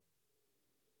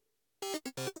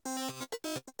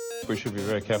we should be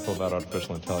very careful about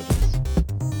artificial intelligence.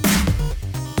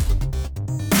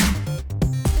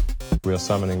 We are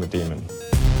summoning the demon.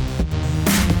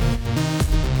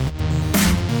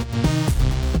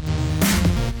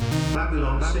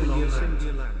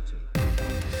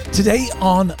 Today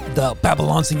on the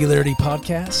Babylon Singularity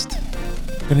podcast,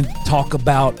 we're going to talk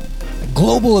about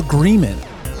global agreement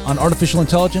on artificial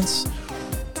intelligence.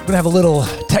 We're going to have a little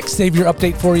tech savior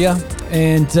update for you,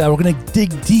 and we're going to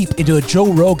dig deep into a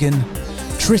Joe Rogan,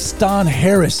 Tristan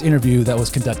Harris interview that was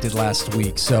conducted last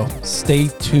week, so stay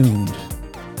tuned.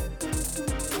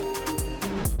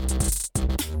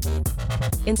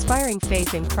 Inspiring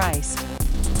faith in Christ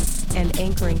and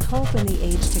anchoring hope in the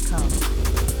age to come.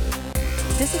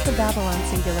 This is the Babylon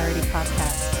Singularity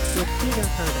Podcast with Peter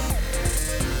Herder.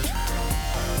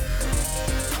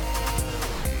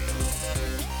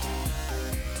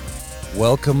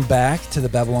 Welcome back to the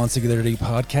Babylon Singularity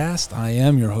Podcast. I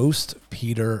am your host,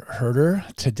 Peter Herder.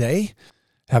 Today,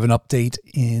 I have an update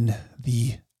in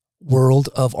the world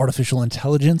of artificial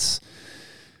intelligence.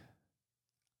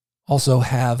 Also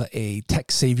have a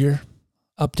tech savior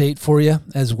update for you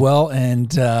as well,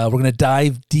 and we're going to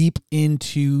dive deep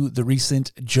into the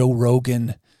recent Joe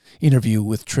Rogan interview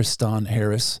with Tristan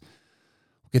Harris.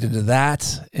 We'll get into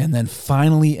that, and then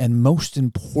finally, and most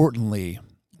importantly,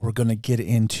 we're going to get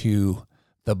into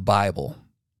the Bible.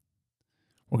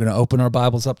 We're going to open our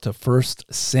Bibles up to 1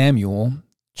 Samuel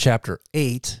chapter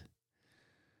 8,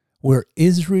 where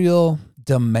Israel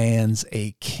demands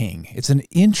a king. It's an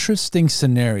interesting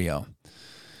scenario.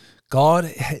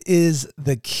 God is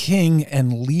the king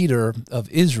and leader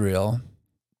of Israel.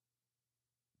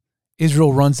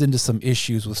 Israel runs into some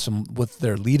issues with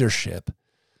their leadership,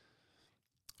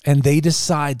 and they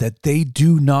decide that they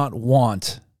do not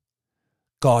want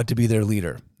God to be their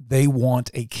leader. They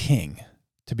want a king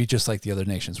to be just like the other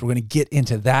nations. We're going to get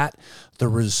into that, the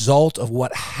result of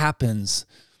what happens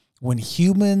when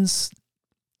humans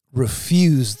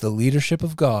refuse the leadership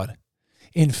of God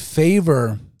in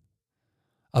favor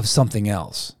of something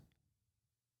else.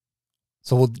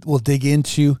 So we'll dig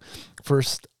into 1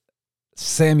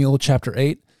 Samuel chapter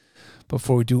 8.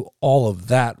 Before we do all of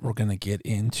that, we're going to get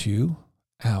into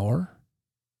our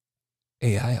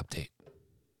AI update.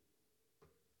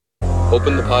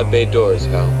 Open the pod bay doors,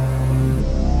 Hal.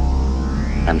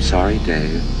 I'm sorry,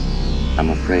 Dave. I'm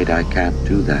afraid I can't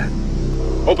do that.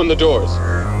 Open the doors.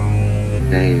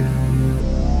 Dave,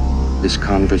 this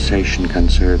conversation can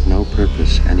serve no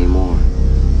purpose anymore.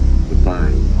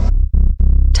 Goodbye.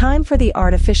 Time for the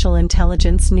Artificial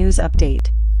Intelligence News Update.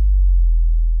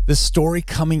 This story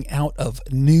coming out of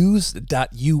news.un.org.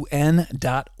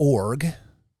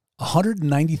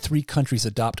 193 countries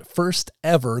adopt first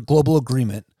ever global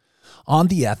agreement on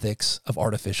the ethics of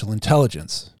artificial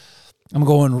intelligence. I'm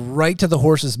going right to the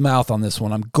horse's mouth on this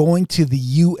one. I'm going to the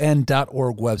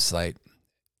UN.org website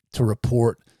to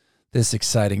report this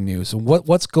exciting news. And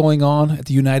what's going on at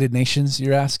the United Nations,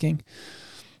 you're asking?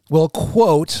 Well, a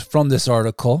quote from this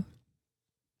article: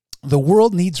 "The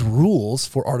world needs rules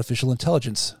for artificial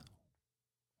intelligence."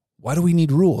 Why do we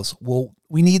need rules? Well,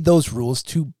 we need those rules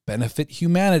to benefit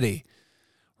humanity,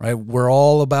 right? We're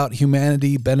all about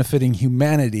humanity benefiting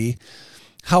humanity.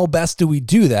 How best do we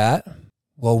do that?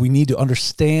 Well, we need to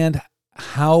understand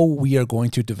how we are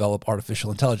going to develop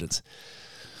artificial intelligence.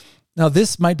 Now,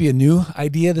 this might be a new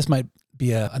idea. This might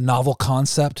be a novel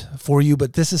concept for you,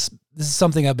 but this is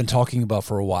something I've been talking about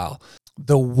for a while.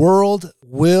 The world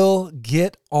will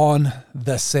get on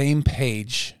the same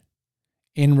page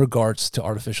in regards to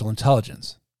artificial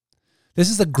intelligence. This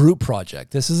is a group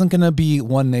project. This isn't going to be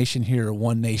one nation here or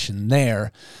one nation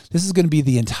there. This is going to be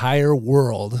the entire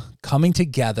world coming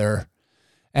together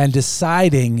and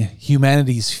deciding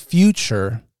humanity's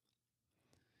future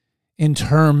in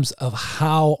terms of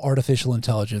how artificial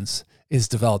intelligence is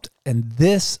developed. And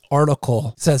this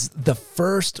article says the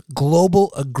first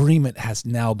global agreement has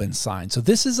now been signed. So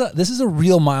this is a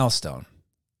real milestone,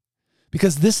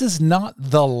 because this is not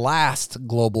the last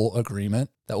global agreement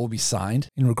that will be signed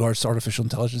in regards to artificial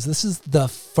intelligence. This is the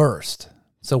first.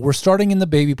 So we're starting in the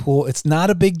baby pool. It's not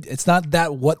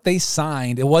that what they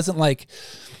signed. It wasn't like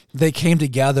they came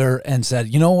together and said,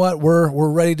 you know what, we're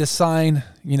ready to sign.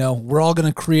 We're all going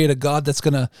to create a God that's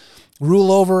going to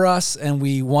rule over us, and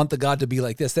we want the God to be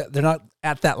like this. They're not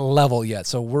at that level yet.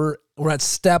 So we're at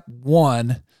step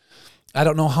one. I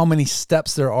don't know how many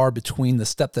steps there are between the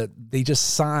step that they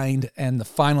just signed and the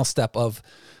final step of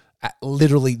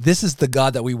literally, this is the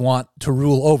God that we want to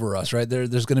rule over us, right?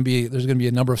 There's going to be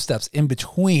a number of steps in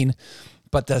between,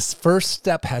 but this first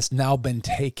step has now been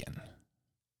taken.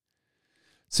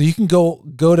 So you can go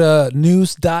to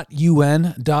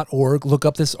news.un.org, look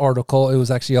up this article. It was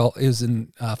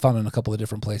found in a couple of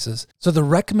different places. So the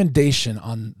recommendation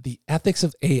on the ethics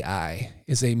of AI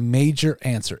is a major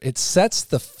answer. It sets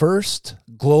the first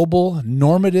global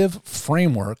normative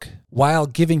framework while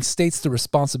giving states the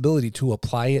responsibility to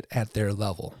apply it at their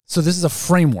level. So this is a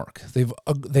framework.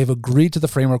 They've agreed to the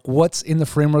framework. What's in the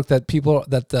framework that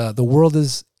the world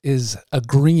is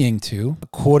agreeing to?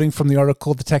 Quoting from the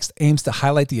article, the text aims to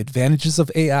highlight the advantages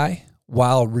of AI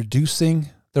while reducing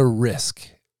the risk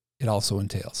it also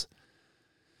entails.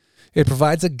 It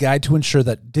provides a guide to ensure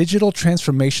that digital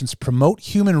transformations promote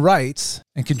human rights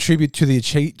and contribute to the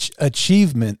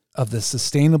achievement of the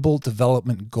Sustainable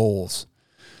Development Goals,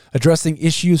 addressing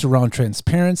issues around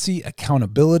transparency,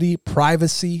 accountability,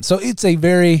 privacy. So it's a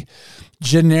very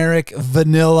generic,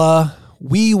 vanilla,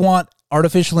 we want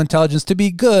artificial intelligence to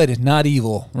be good, not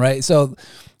evil, right? So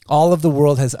all of the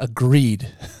world has agreed.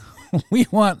 we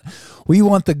want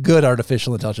the good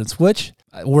artificial intelligence, which,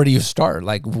 where do you start?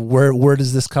 Like, where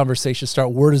does this conversation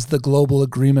start? Where does the global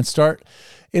agreement start?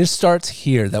 It starts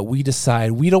here, that we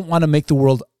decide we don't want to make the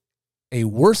world a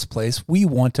worse place. We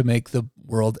want to make the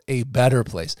world a better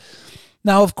place.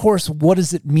 Now, of course, what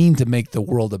does it mean to make the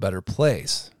world a better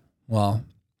place? Well,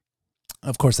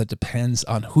 of course, that depends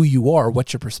on who you are,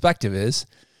 what your perspective is.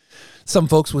 Some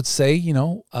folks would say,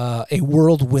 a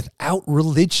world without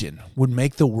religion would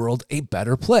make the world a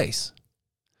better place.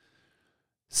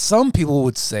 Some people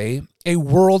would say a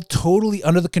world totally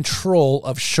under the control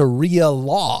of Sharia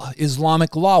law,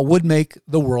 Islamic law, would make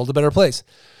the world a better place.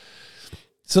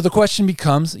 So the question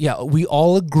becomes, we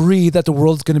all agree that the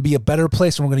world's going to be a better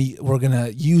place, and we're going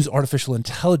to use artificial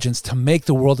intelligence to make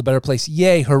the world a better place.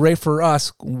 Yay, hooray for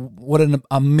us. What an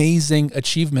amazing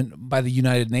achievement by the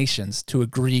United Nations to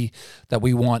agree that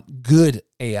we want good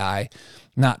AI,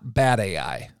 not bad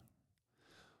AI.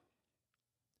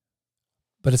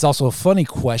 But it's also a funny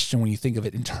question when you think of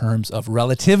it in terms of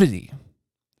relativity.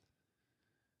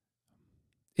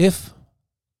 If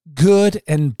good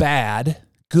and bad,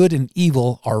 good and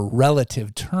evil are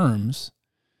relative terms,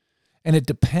 and it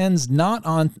depends not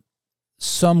on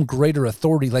some greater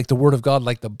authority like the Word of God,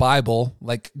 like the Bible,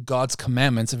 like God's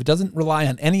commandments, if it doesn't rely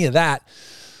on any of that,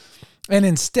 and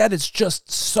instead it's just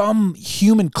some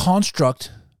human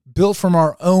construct built from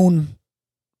our own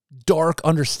dark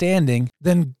understanding,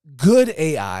 then good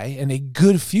AI and a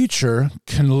good future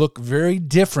can look very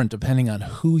different depending on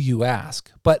who you ask.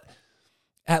 But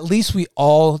at least we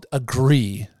all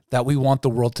agree that we want the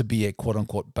world to be a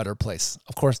quote-unquote better place.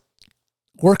 Of course,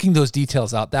 working those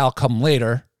details out, that'll come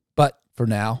later. But for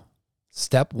now,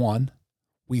 step one,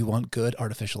 we want good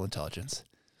artificial intelligence,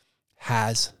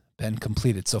 has been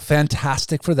completed. So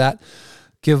fantastic for that.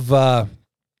 Give the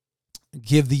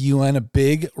UN a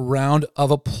big round of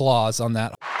applause on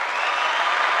that.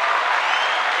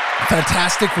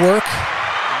 Fantastic work.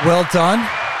 Well done.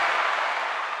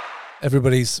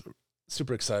 Everybody's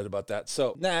super excited about that.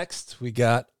 So next, we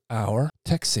got our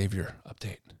Tech Savior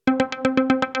update.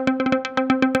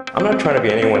 I'm not trying to be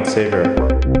anyone's savior.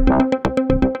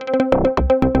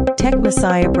 Tech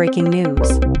Messiah breaking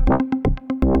news.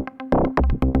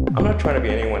 I'm not trying to be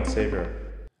anyone's savior.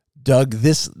 Dug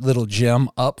this little gem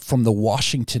up from the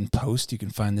Washington Post. You can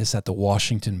find this at the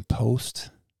Washington Post.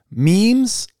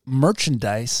 Memes,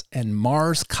 merchandise, and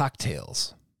Mars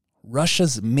cocktails.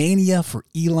 Russia's mania for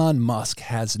Elon Musk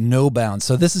has no bounds.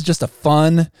 So this is just a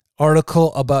fun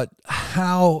article about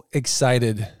how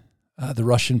excited the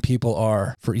Russian people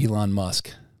are for Elon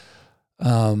Musk.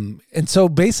 And so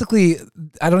basically,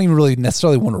 I don't even really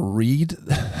necessarily want to read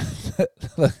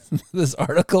this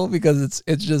article because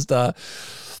it's just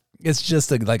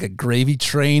like a gravy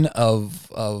train of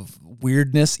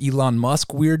weirdness, Elon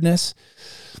Musk weirdness.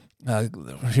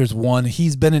 Here's one.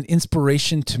 He's been an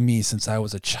inspiration to me since I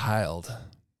was a child.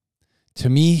 To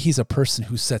me, he's a person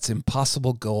who sets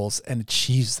impossible goals and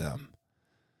achieves them.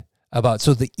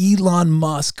 So the Elon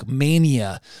Musk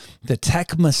mania, the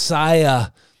tech messiah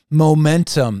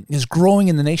momentum is growing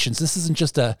in the nations. This isn't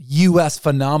just a U.S.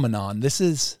 phenomenon. This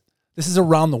is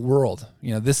around the world.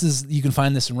 You can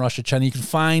find this in Russia, China. You can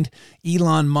find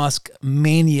Elon Musk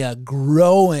mania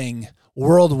growing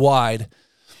worldwide.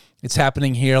 It's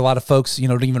happening here. A lot of folks,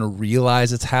 don't even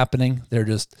realize it's happening. They're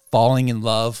just falling in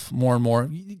love more and more.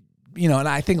 And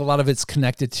I think a lot of it's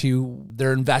connected to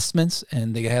their investments,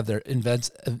 and they have their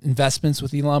investments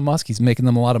with Elon Musk. He's making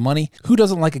them a lot of money. Who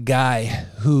doesn't like a guy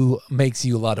who makes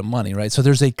you a lot of money, right? So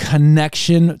there's a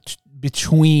connection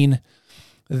between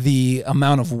the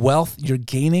amount of wealth you're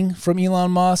gaining from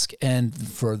Elon Musk and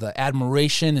for the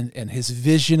admiration and his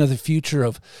vision of the future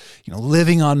of,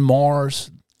 living on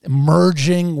Mars,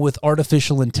 merging with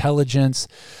artificial intelligence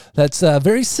that's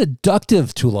very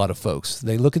seductive to a lot of folks.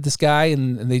 They look at this guy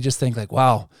and they just think like,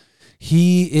 wow,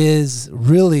 he is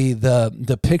really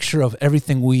the picture of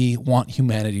everything we want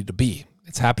humanity to be.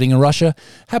 It's happening in Russia,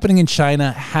 happening in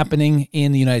China, happening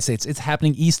in the United States. It's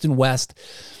happening east and west.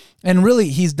 And really,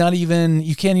 he's not even,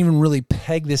 you can't even really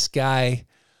peg this guy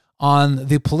on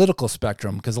the political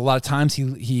spectrum, because a lot of times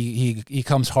he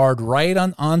comes hard right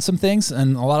on some things,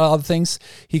 and a lot of other things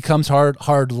he comes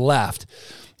hard left.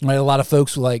 Right? A lot of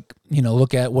folks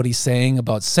look at what he's saying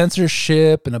about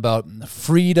censorship and about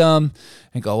freedom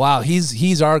and go, wow,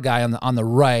 he's our guy on the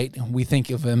right. We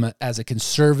think of him as a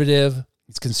conservative.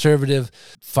 He's conservative,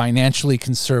 financially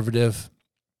conservative,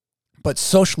 but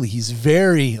socially he's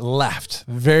very left.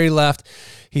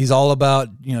 He's all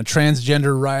about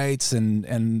transgender rights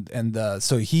and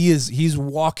so he's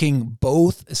walking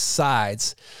both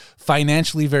sides,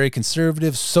 financially very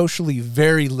conservative, socially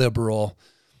very liberal,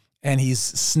 and he's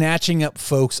snatching up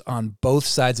folks on both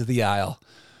sides of the aisle.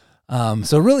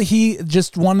 So really, he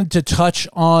just wanted to touch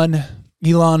on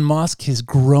Elon Musk, his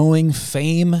growing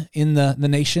fame in the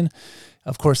nation.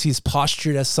 Of course, he's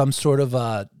postured as some sort of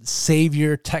a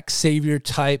savior, tech savior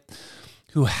type,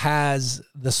 who has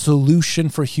the solution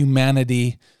for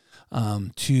humanity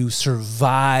to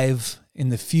survive in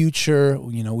the future.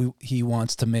 He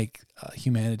wants to make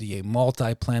humanity a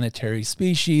multi-planetary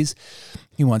species.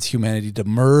 He wants humanity to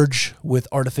merge with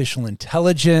artificial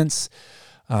intelligence.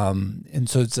 And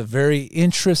so it's a very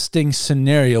interesting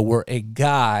scenario where a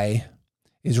guy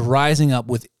is rising up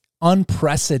with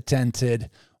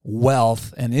unprecedented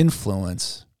wealth and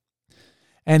influence,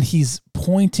 and he's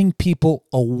pointing people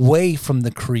away from the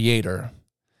Creator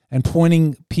and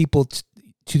pointing people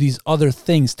to these other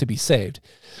things to be saved.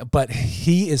 But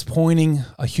he is pointing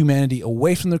a humanity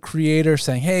away from the Creator,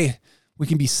 saying, hey, we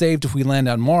can be saved if we land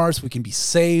on Mars. We can be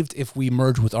saved if we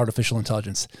merge with artificial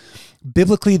intelligence.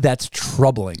 Biblically, that's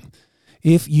troubling.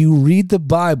 If you read the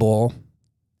Bible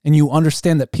and you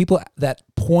understand that people that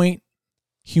point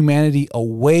humanity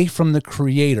away from the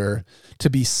Creator to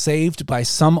be saved by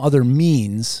some other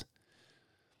means,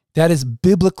 that is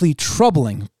biblically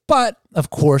troubling. But of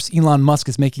course, Elon Musk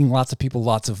is making lots of people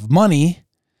lots of money,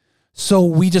 so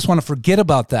we just want to forget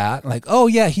about that. Like, oh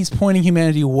yeah, he's pointing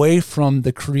humanity away from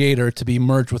the Creator to be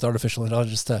merged with artificial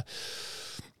intelligence to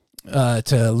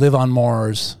live on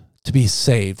Mars, to be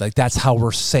saved. Like, that's how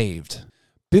we're saved.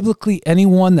 Biblically,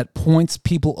 anyone that points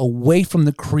people away from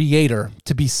the Creator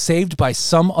to be saved by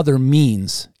some other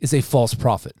means is a false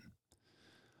prophet.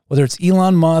 Whether it's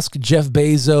Elon Musk, Jeff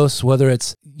Bezos, whether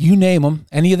it's, you name them,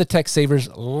 any of the tech savers,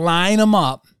 line them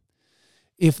up.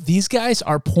 If these guys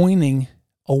are pointing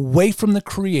away from the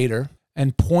Creator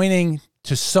and pointing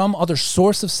to some other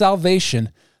source of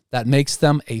salvation, that makes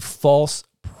them a false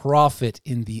prophet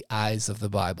in the eyes of the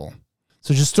Bible.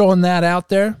 So just throwing that out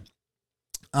there.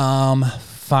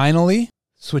 Finally,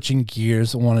 switching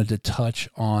gears, I wanted to touch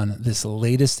on this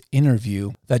latest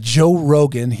interview that Joe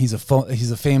Rogan, he's a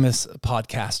famous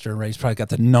podcaster, right? He's probably got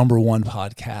the #1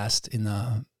 podcast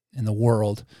in the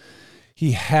world.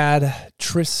 He had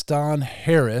Tristan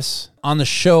Harris on the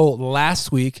show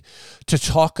last week to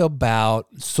talk about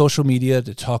social media,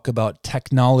 to talk about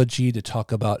technology, to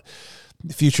talk about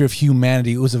the future of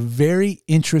humanity. It was a very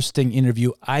interesting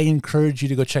interview. I encourage you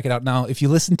to go check it out. Now, if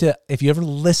you ever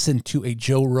listen to a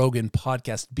Joe Rogan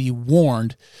podcast, be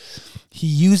warned, he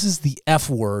uses the F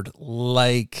word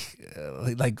like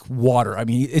water. I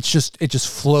mean, it just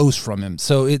flows from him.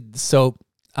 So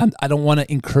I don't want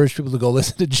to encourage people to go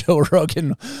listen to Joe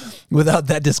Rogan without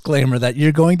that disclaimer that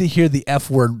you're going to hear the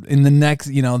F word in the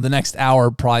next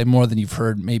hour, probably more than you've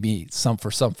heard maybe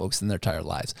for some folks in their entire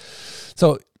lives.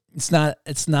 So it's not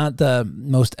the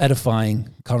most edifying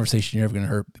conversation you're ever going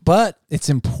to hear, but it's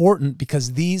important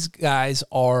because these guys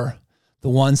are the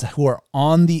ones who are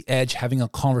on the edge having a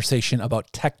conversation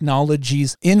about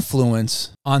technology's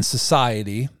influence on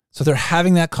society. So they're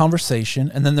having that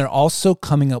conversation, and then they're also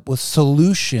coming up with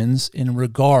solutions in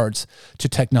regards to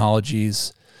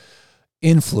technology's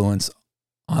influence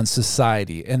on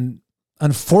society. And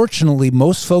unfortunately,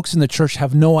 most folks in the church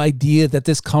have no idea that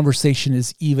this conversation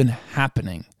is even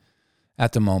happening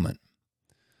at the moment.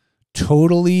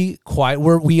 Totally quiet.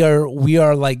 We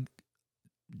are like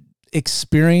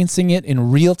experiencing it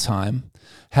in real time,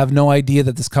 have no idea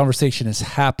that this conversation is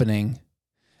happening,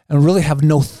 and really have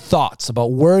no thoughts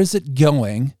about where is it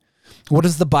going? What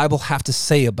does the Bible have to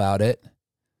say about it?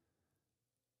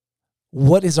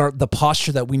 What is the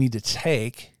posture that we need to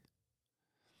take?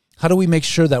 How do we make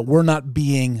sure that we're not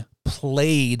being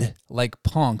played like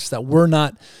punks, that we're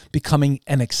not becoming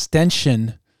an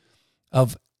extension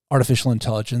of artificial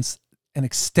intelligence, an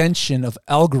extension of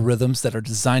algorithms that are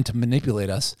designed to manipulate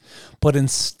us, but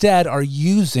instead are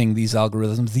using these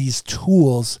algorithms, these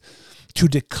tools, to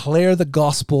declare the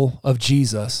gospel of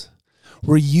Jesus.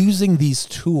 We're using these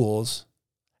tools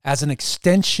as an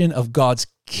extension of God's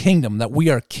kingdom, that we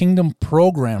are kingdom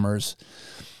programmers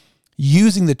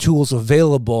using the tools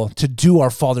available to do our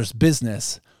Father's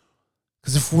business.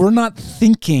 Because if we're not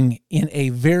thinking in a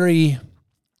very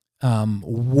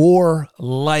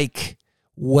war-like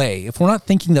way, if we're not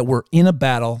thinking that we're in a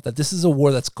battle, that this is a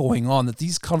war that's going on, that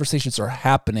these conversations are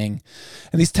happening,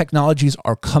 and these technologies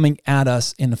are coming at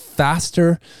us in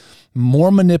faster,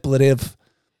 more manipulative,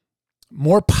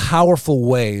 more powerful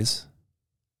ways,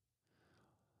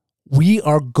 we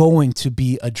are going to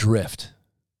be adrift.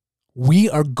 We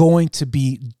are going to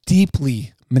be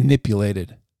deeply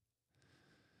manipulated.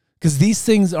 Because these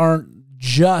things aren't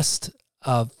just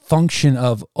a function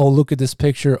of, oh, look at this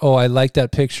picture. Oh, I like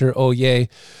that picture. Oh, yay.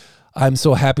 I'm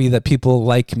so happy that people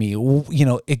like me. You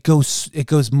know, it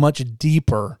goes much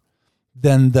deeper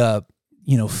than the,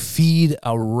 feed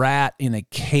a rat in a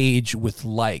cage with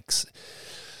likes.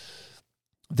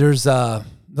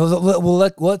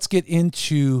 Let's get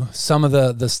into some of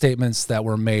the statements that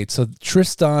were made. So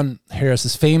Tristan Harris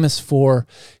is famous for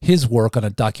his work on a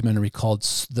documentary called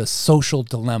The Social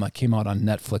Dilemma. Came out on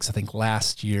Netflix, I think,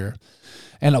 last year.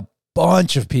 And a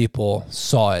bunch of people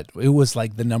saw it. It was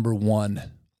like the number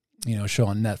one, show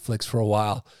on Netflix for a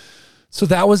while. So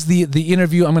that was the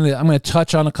interview. I'm gonna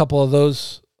touch on a couple of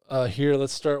those here.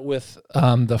 Let's start with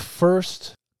the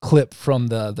first clip from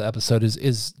the episode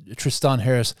is Tristan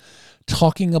Harris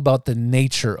talking about the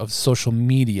nature of social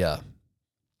media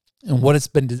and what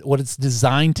it's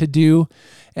designed to do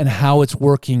and how it's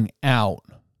working out.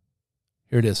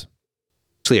 Here it is.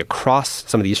 Actually, across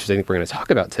some of the issues I think we're going to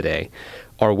talk about today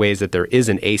are ways that there is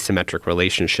an asymmetric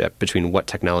relationship between what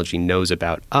technology knows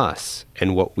about us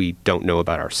and what we don't know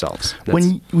about ourselves.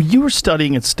 When you were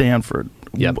studying at Stanford,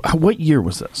 Yep. What year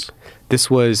was this? This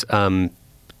was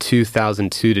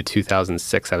 2002 to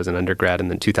 2006. I was an undergrad,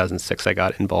 and then 2006 I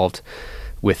got involved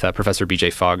with Professor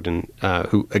B.J. Fogden,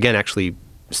 who, again, actually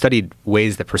studied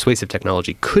ways that persuasive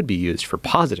technology could be used for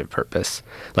positive purpose.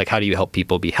 Like, how do you help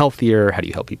people be healthier? How do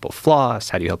you help people floss?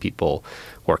 How do you help people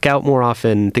work out more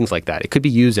often? Things like that. It could be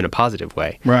used in a positive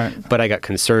way. Right. But I got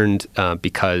concerned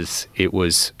because it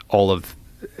was all of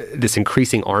this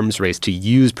increasing arms race to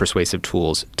use persuasive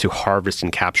tools to harvest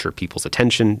and capture people's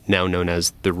attention, now known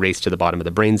as the race to the bottom of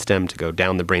the brainstem, to go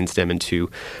down the brainstem into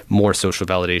more social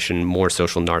validation, more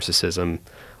social narcissism,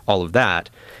 all of that.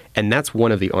 And that's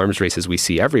one of the arms races we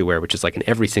see everywhere, which is like in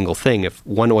every single thing. If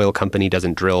one oil company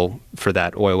doesn't drill for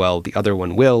that oil well, the other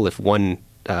one will. If one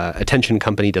attention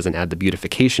company doesn't add the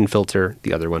beautification filter,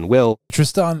 the other one will.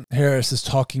 Tristan Harris is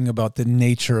talking about the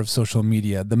nature of social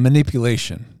media, the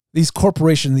manipulation. These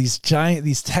corporations,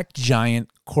 these tech giant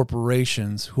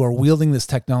corporations who are wielding this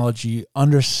technology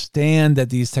understand that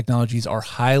these technologies are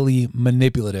highly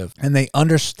manipulative, and they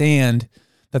understand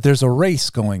that there's a race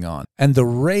going on. And the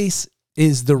race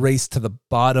is the race to the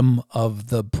bottom of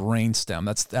the brainstem.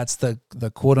 That's the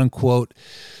quote unquote,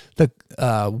 the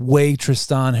way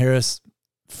Tristan Harris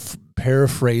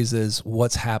paraphrases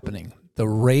what's happening. The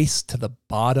race to the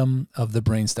bottom of the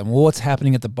brainstem. Well, what's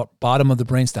happening at the bottom of the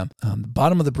brainstem? The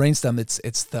bottom of the brainstem,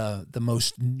 it's the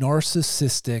most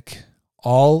narcissistic,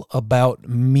 all about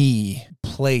me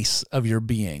place of your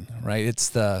being, right? It's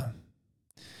the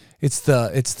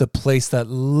place that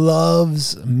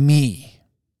loves me.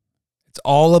 It's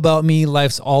all about me.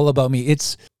 Life's all about me.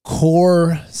 It's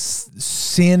core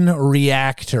sin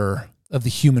reactor of the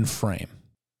human frame.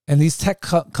 And these tech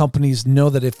companies know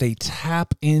that if they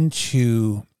tap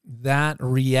into that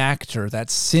reactor, that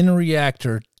sin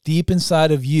reactor deep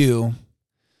inside of you,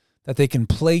 that they can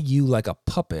play you like a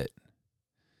puppet.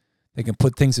 They can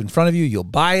put things in front of you. You'll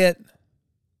buy it.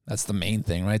 That's the main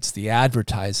thing, right? It's the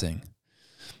advertising.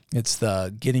 It's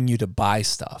the getting you to buy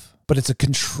stuff. But it's a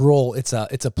control. It's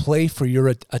a play for your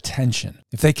attention.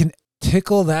 If they can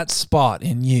tickle that spot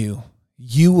in you,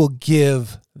 you will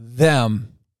give them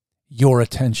your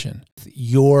attention,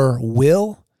 your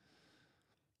will,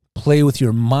 play with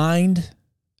your mind,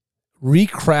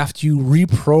 recraft you,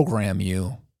 reprogram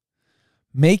you,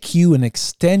 make you an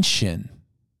extension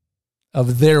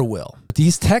of their will.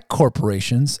 These tech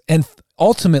corporations, and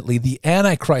ultimately the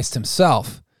Antichrist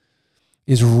himself,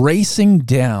 is racing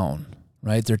down,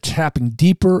 right? They're tapping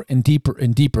deeper and deeper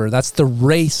and deeper. That's the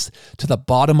race to the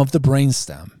bottom of the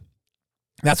brainstem.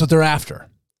 That's what they're after.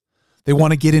 They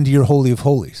want to get into your Holy of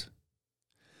Holies.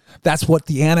 That's what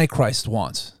the Antichrist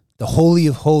wants, the Holy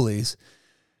of Holies.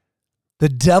 The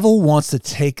devil wants to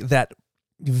take that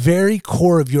very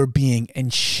core of your being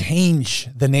and change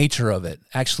the nature of it,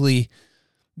 actually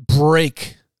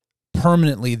break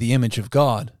permanently the image of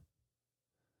God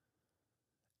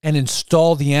and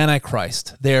install the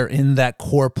Antichrist there in that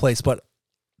core place. But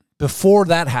before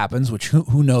that happens, which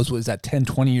who knows, what is that, 10,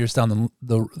 20 years down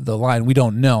the line? We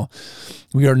don't know.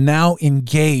 We are now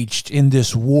engaged in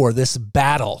this war, this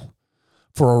battle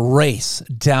for a race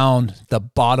down the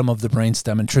bottom of the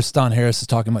brainstem. And Tristan Harris is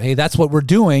talking about, hey, that's what we're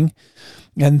doing.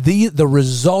 And the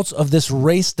results of this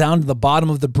race down to the bottom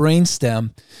of the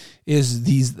brainstem is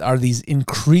these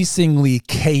increasingly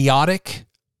chaotic,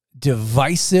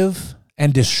 divisive,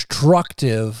 and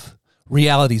destructive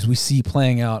realities we see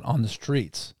playing out on the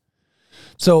streets.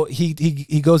 So he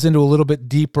goes into a little bit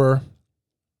deeper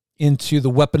into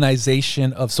the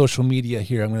weaponization of social media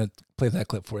here. I'm going to play that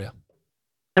clip for you.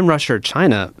 In Russia or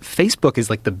China, Facebook is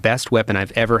like the best weapon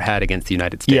I've ever had against the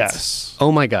United States. Yes.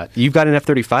 Oh my God. You've got an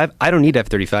F-35. I don't need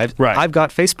F-35. Right. I've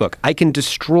got Facebook. I can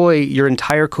destroy your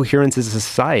entire coherence as a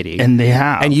society. And they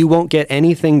have. And you won't get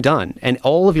anything done. And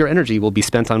all of your energy will be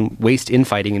spent on waste,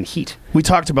 infighting, and heat. We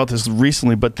talked about this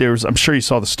recently, but I'm sure you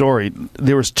saw the story.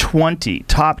 There was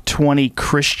top 20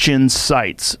 Christian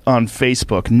sites on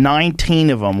Facebook. 19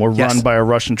 of them were run by a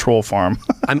Russian troll farm.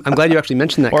 I'm glad you actually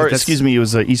mentioned that. Or, excuse me, it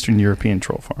was an Eastern European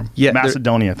troll farm. Yeah,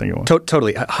 Macedonia, I think it was.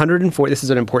 Totally. 104. This is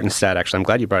an important stat, actually. I'm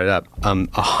glad you brought it up.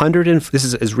 This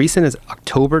is as recent as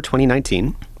October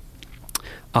 2019.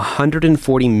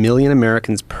 140 million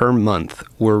Americans per month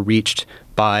were reached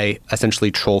by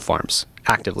essentially troll farms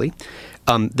actively.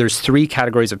 There's 3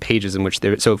 categories of pages in which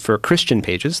so for Christian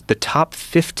pages, the top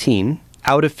 15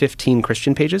 out of 15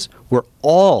 Christian pages were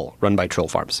all run by troll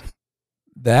farms.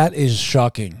 That is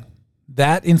shocking.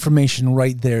 That information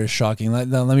right there is shocking. Let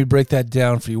me break that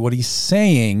down for you. What he's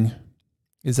saying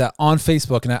is that on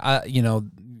Facebook, and I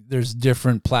there's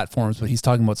different platforms, but he's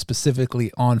talking about specifically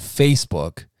on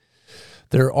Facebook,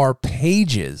 there are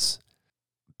pages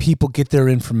people get their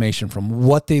information from,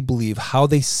 what they believe, how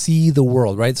they see the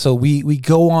world, right? So we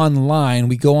go online,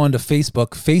 we go onto Facebook.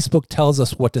 Facebook tells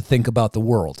us what to think about the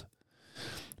world.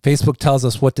 Facebook tells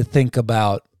us what to think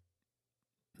about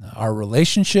our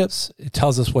relationships. It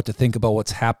tells us what to think about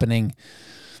what's happening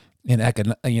in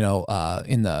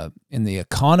the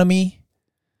economy.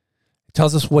 It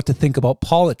tells us what to think about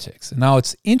politics. And now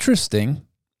it's interesting.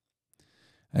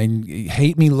 And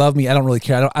hate me, love me, I don't really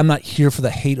care. I'm not here for the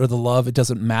hate or the love. It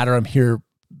doesn't matter. I'm here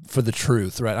for the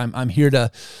truth, right? I'm here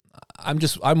to.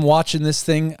 I'm watching this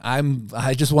thing.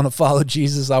 I just want to follow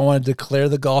Jesus. I want to declare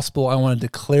the gospel. I want to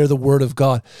declare the word of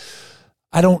God.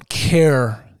 I don't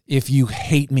care if you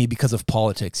hate me because of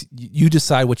politics. You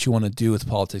decide what you want to do with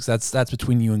politics. That's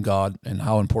between you and God, and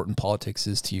how important politics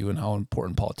is to you and how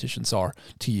important politicians are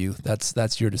to you.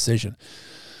 That's your decision.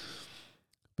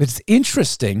 But it's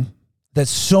interesting that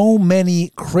so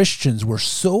many Christians were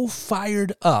so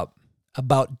fired up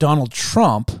about Donald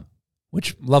Trump,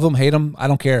 which love him, hate him, I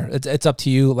don't care. It's up to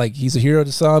you. Like, he's a hero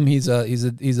to some, he's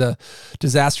a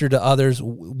disaster to others,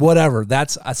 whatever.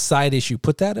 That's a side issue.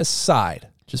 Put that aside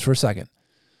just for a second.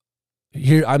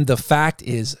 The fact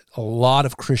is, a lot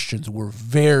of Christians were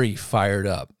very fired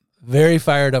up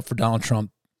for Donald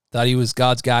Trump. Thought he was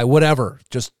God's guy, whatever.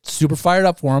 Just super fired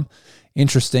up for him.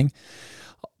 Interesting.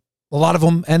 A lot of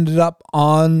them ended up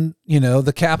on,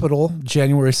 the Capitol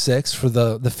January 6th for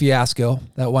the fiasco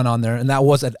that went on there. And that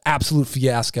was an absolute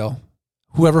fiasco.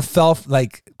 Whoever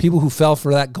people who fell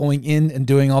for that, going in and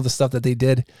doing all the stuff that they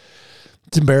did,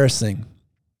 it's embarrassing.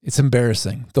 It's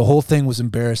embarrassing. The whole thing was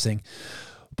embarrassing.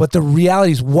 But the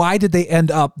reality is, why did they end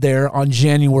up there on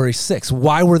January 6th?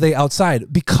 Why were they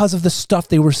outside? Because of the stuff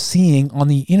they were seeing on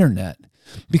the internet.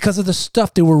 Because of the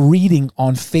stuff they were reading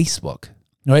on Facebook.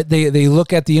 Right? They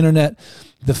look at the internet.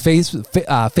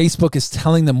 Facebook is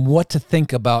telling them what to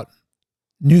think about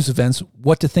news events,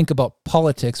 what to think about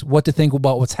politics, what to think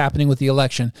about what's happening with the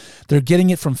election. They're getting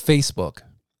it from Facebook.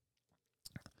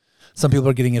 Some people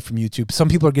are getting it from YouTube. Some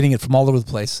people are getting it from all over the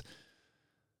place.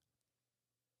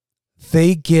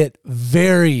 They get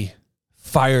very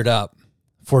fired up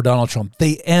for Donald Trump.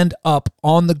 They end up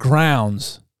on the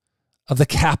grounds of the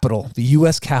Capitol, the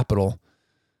U.S. Capitol,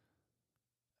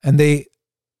 and they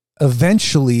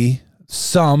eventually,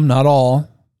 some, not all,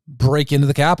 break into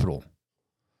the Capitol.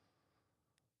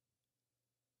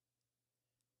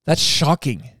 That's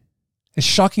shocking. It's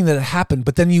shocking that it happened,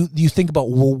 but then you think about,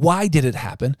 well, why did it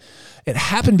happen? It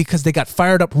happened because they got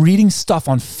fired up reading stuff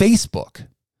on Facebook.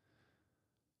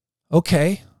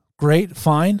 Okay, great,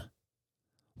 fine.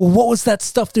 Well, what was that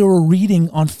stuff they were reading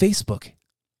on Facebook?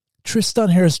 Tristan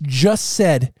Harris just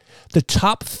said the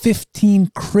top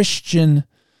 15 Christian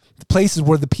the places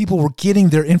where the people were getting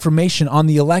their information on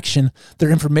the election,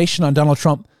 their information on Donald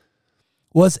Trump,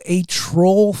 was a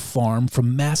troll farm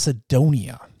from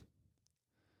Macedonia,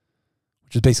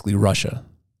 which is basically Russia.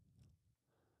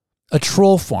 A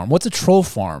troll farm. What's a troll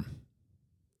farm?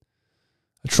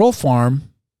 A troll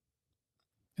farm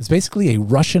is basically a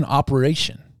Russian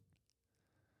operation.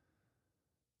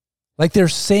 Like they're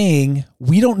saying,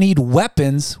 we don't need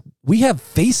weapons. We have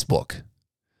Facebook.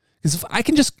 Because if I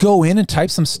can just go in and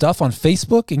type some stuff on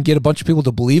Facebook and get a bunch of people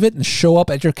to believe it and show up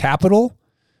at your Capitol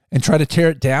and try to tear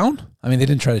it down. I mean, they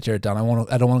didn't try to tear it down. I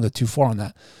don't want to go too far on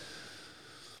that.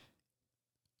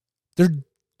 They're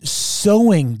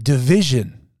sowing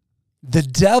division. The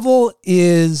devil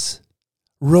is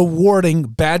rewarding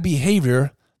bad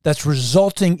behavior that's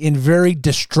resulting in very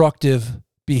destructive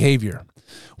behavior.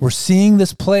 We're seeing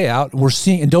this play out. We're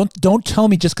seeing, and don't tell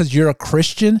me just because you're a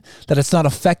Christian that it's not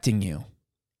affecting you.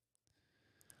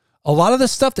 A lot of the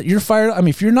stuff that you're fired, I mean,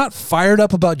 if you're not fired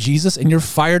up about Jesus and you're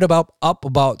fired up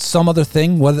about some other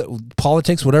thing, whether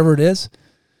politics, whatever it is,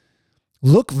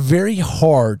 look very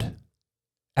hard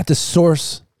at the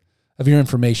source of your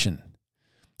information,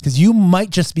 because you might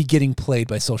just be getting played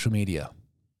by social media.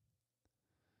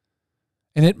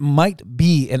 And it might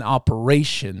be an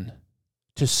operation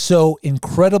to sow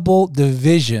incredible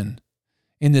division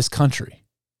in this country.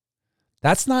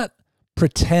 That's not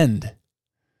pretend.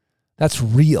 That's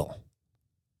real.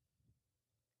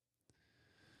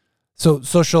 So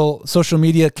social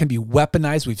media can be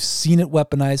weaponized. We've seen it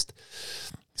weaponized.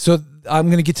 So I'm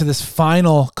going to get to this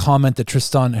final comment that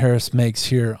Tristan Harris makes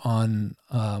here on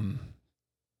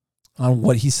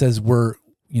what he says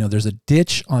there's a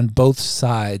ditch on both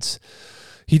sides.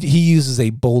 He uses a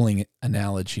bowling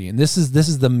analogy, and this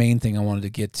is the main thing I wanted to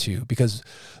get to, because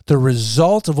the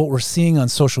result of what we're seeing on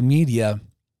social media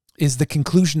is the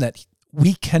conclusion that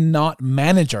we cannot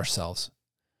manage ourselves.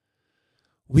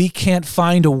 We can't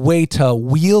find a way to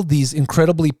wield these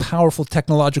incredibly powerful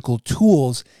technological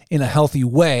tools in a healthy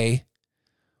way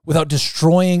without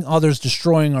destroying others,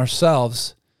 destroying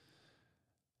ourselves.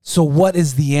 So what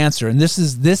is the answer? And this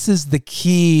is the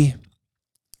key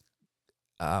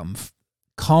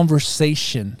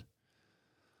conversation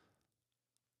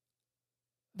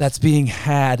that's being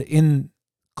had in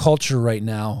culture right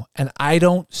now. And I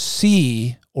don't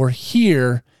see or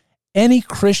hear any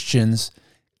Christians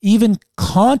even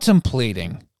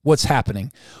contemplating what's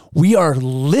happening. We are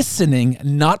listening,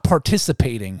 not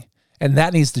participating, and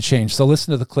that needs to change. So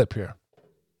listen to the clip here.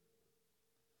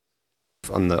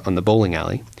 On the bowling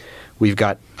alley, we've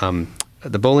got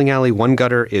the bowling alley. One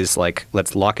gutter is like,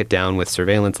 let's lock it down with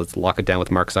surveillance. Let's lock it down with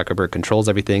Mark Zuckerberg controls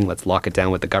everything. Let's lock it down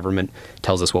with the government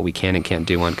tells us what we can and can't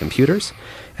do on computers.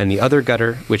 And the other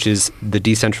gutter, which is the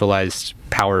decentralized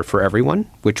power for everyone,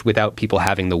 which without people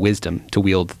having the wisdom to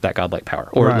wield that godlike power,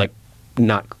 or Right.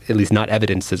 at least not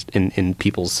evidence in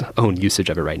people's own usage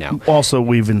of it right now. Also,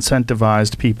 we've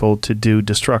incentivized people to do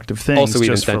destructive things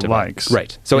just for likes.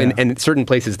 Right. So Yeah. in certain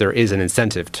places, there is an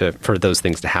incentive for those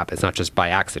things to happen. It's not just by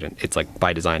accident. It's like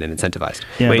by design and incentivized.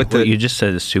 Yeah. Wait, But what you just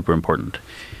said is super important.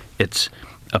 It's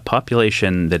a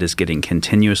population that is getting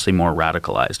continuously more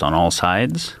radicalized on all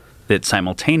sides, that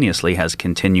simultaneously has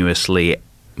continuously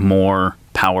more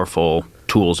powerful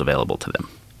tools available to them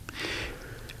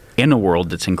in a world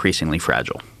that's increasingly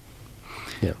fragile.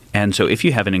 Yeah. And so if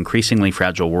you have an increasingly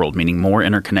fragile world, meaning more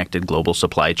interconnected global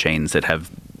supply chains that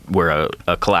have where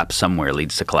a collapse somewhere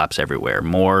leads to collapse everywhere,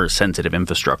 more sensitive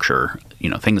infrastructure,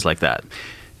 things like that.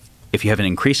 If you have an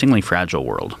increasingly fragile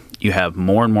world, you have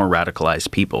more and more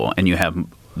radicalized people, and you have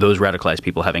those radicalized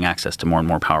people having access to more and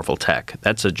more powerful tech.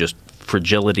 That's just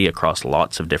fragility across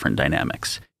lots of different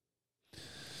dynamics.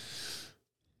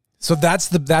 So that's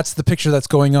the picture that's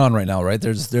going on right now, right? He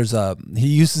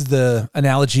uses the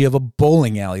analogy of a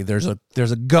bowling alley. There's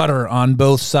a gutter on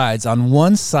both sides. On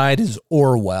one side is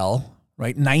Orwell,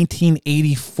 right?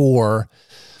 1984,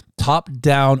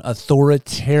 top-down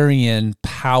authoritarian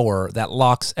power that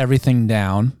locks everything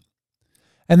down.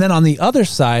 And then on the other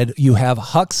side, you have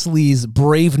Huxley's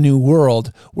Brave New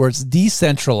World, where it's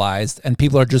decentralized and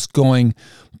people are just going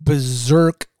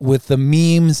berserk with the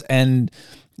memes, and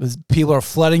people are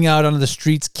flooding out onto the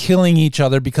streets, killing each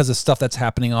other because of stuff that's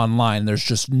happening online. There's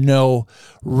just no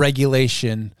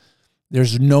regulation.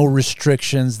 There's no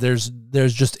restrictions.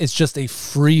 It's just a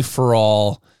free for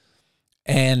all,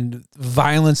 and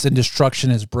violence and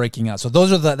destruction is breaking out. So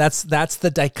that's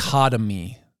the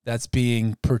dichotomy that's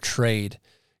being portrayed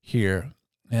here.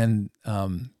 And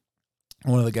one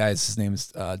of the guys, his name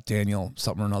is Daniel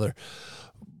something or another,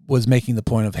 was making the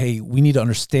point of, hey, we need to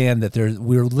understand that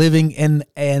we're living in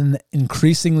an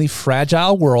increasingly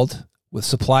fragile world with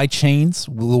supply chains,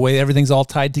 the way everything's all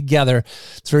tied together.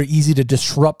 It's very easy to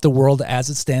disrupt the world as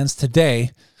it stands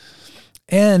today.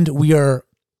 And we are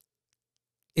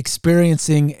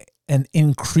experiencing an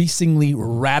increasingly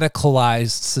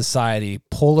radicalized society,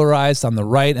 polarized on the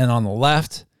right and on the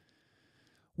left,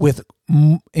 with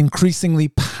increasingly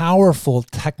powerful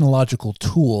technological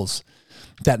tools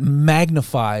that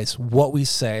magnifies what we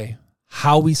say,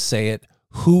 how we say it,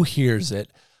 who hears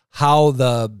it, how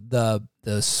the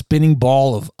spinning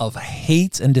ball of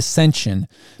hate and dissension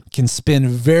can spin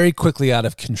very quickly out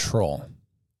of control.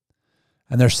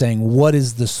 And they're saying, what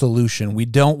is the solution? We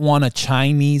don't want a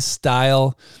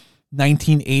Chinese-style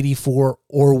 1984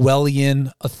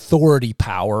 Orwellian authority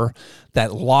power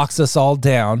that locks us all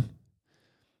down.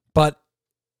 But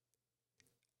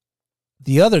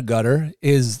the other gutter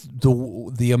is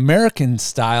the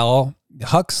American-style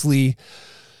Huxley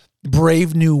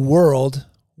Brave New World,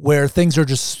 where things are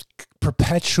just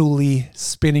perpetually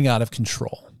spinning out of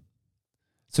control.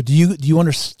 So do you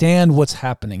understand what's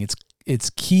happening? It's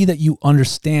key that you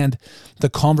understand the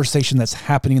conversation that's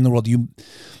happening in the world.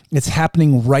 It's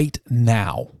happening right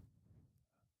now.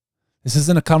 This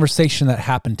isn't a conversation that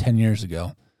happened 10 years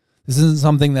ago. This isn't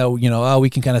something that, we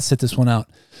can kind of sit this one out.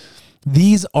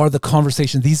 These are the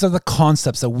conversations. These are the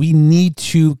concepts that we need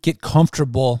to get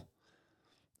comfortable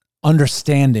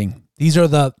understanding. These are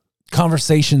the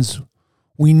conversations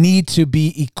we need to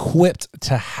be equipped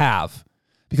to have,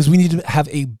 because we need to have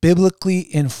a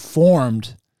biblically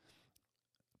informed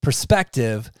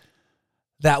perspective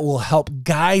that will help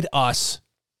guide us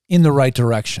in the right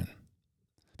direction.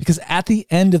 Because at the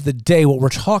end of the day, what we're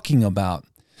talking about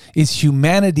is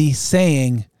humanity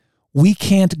saying we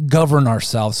can't govern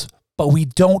ourselves, but we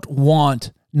don't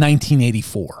want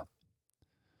 1984.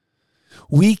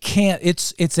 We can't.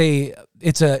 It's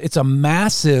a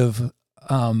massive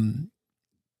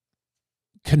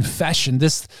confession.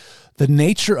 The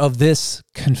nature of this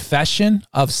confession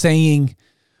of saying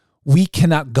we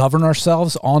cannot govern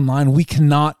ourselves online. We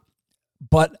cannot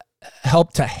but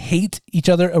help to hate each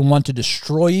other and want to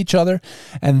destroy each other.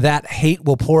 And that hate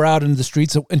will pour out into the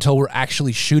streets until we're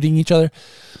actually shooting each other.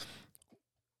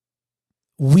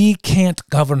 We can't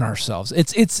govern ourselves.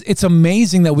 It's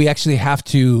amazing that we actually have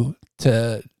to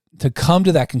come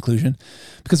to that conclusion,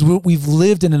 because we've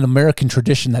lived in an American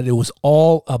tradition that it was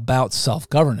all about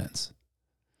self-governance.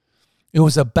 It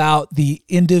was about the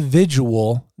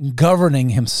individual governing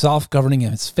himself, governing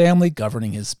his family,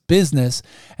 governing his business,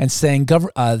 and saying,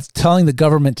 telling the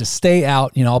government to stay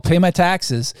out. I'll pay my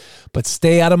taxes, but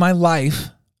stay out of my life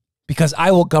because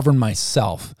I will govern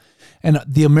myself. And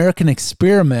the American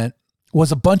experiment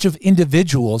was a bunch of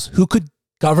individuals who could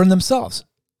govern themselves.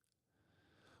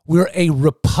 We're a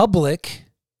republic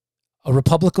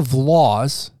of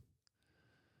laws.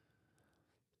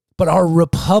 But our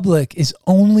republic is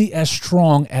only as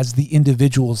strong as the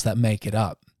individuals that make it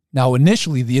up. Now,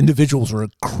 initially, the individuals were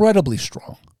incredibly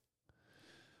strong.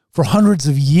 For hundreds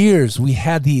of years, we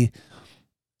had the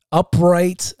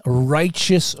upright,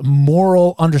 righteous,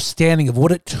 moral understanding of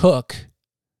what it took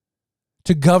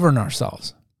to govern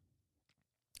ourselves.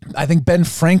 I think Ben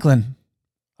Franklin,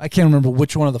 I can't remember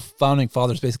which one of the founding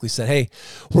fathers, basically said, hey,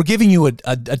 we're giving you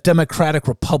a democratic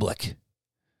republic.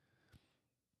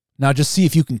 Now just see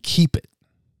if you can keep it,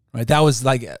 right? That was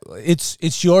like,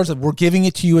 it's yours. We're giving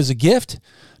it to you as a gift.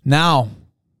 Now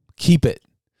keep it,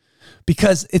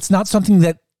 because it's not something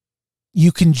that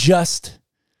you can just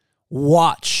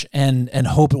watch and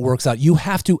hope it works out. You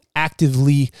have to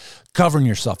actively govern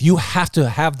yourself. You have to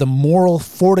have the moral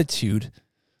fortitude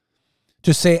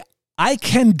to say, I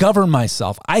can govern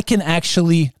myself. I can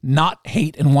actually not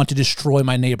hate and want to destroy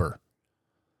my neighbor.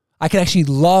 I can actually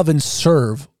love and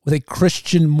serve with a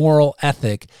Christian moral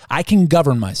ethic. I can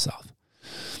govern myself.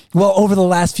 Well, over the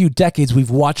last few decades, we've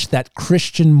watched that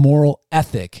Christian moral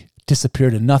ethic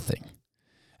disappear to nothing.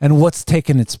 And what's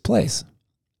taken its place?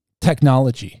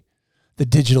 Technology, the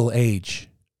digital age,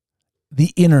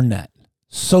 the internet,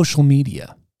 social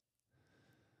media.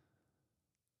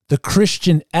 The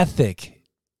Christian ethic,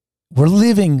 we're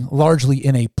living largely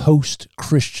in a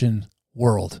post-Christian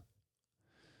world.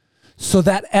 So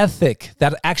that ethic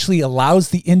that actually allows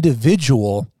the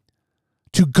individual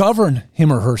to govern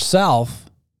him or herself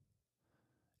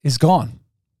is gone.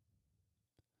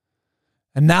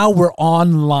 And now we're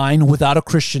online without a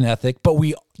Christian ethic, but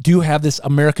we do have this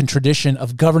American tradition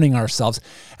of governing ourselves.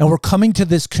 And we're coming to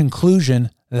this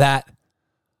conclusion that,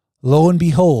 lo and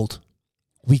behold,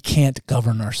 we can't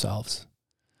govern ourselves.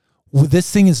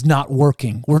 This thing is not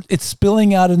working. It's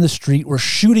spilling out in the street. We're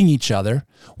shooting each other.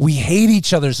 We hate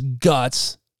each other's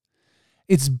guts.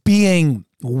 It's being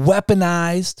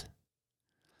weaponized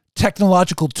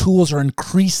technological tools are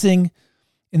increasing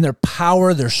in their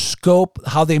power, their scope,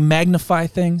 how they magnify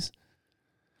things.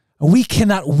 And we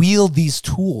cannot wield these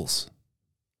tools.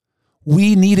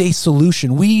 We need a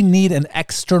solution. We need an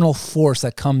external force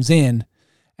that comes in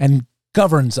and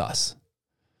governs us.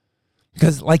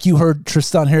 Because like you heard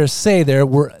Tristan Harris say there,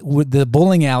 we're with the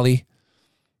bowling alley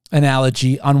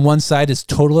analogy, on one side is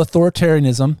total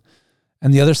authoritarianism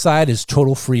and the other side is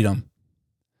total freedom.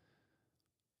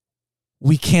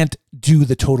 We can't do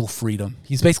the total freedom.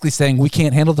 He's basically saying we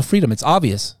can't handle the freedom. It's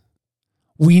obvious.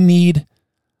 We need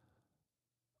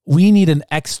an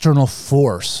external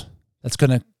force that's going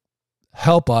to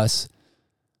help us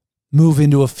move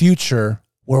into a future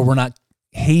where we're not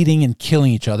hating and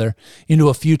killing each other, into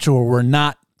a future where we're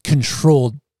not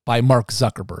controlled by Mark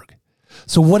Zuckerberg.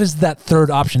 So what is that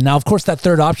third option? Now, of course, that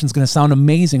third option is going to sound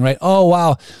amazing, right? Oh,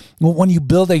 wow. Well, when you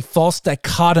build a false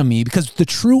dichotomy, because the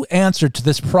true answer to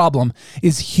this problem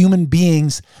is human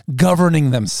beings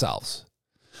governing themselves.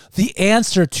 The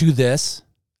answer to this,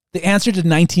 the answer to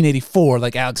 1984,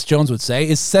 like Alex Jones would say,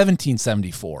 is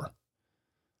 1774.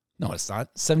 No, it's not.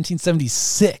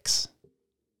 1776.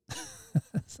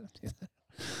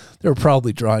 They were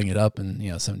probably drawing it up in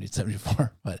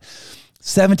 1774, but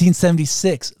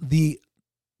 1776, the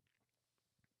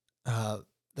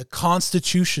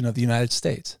Constitution of the United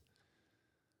States,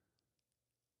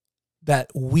 that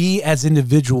we as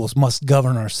individuals must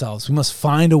govern ourselves. We must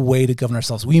find a way to govern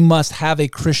ourselves. We must have a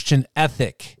Christian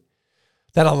ethic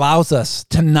that allows us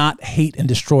to not hate and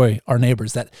destroy our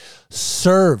neighbors, that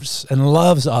serves and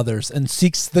loves others and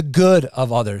seeks the good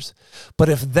of others. But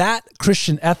if that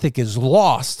Christian ethic is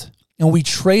lost and we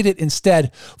trade it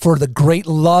instead for the great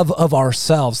love of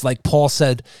ourselves, like Paul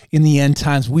said, in the end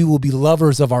times, we will be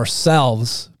lovers of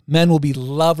ourselves. Men will be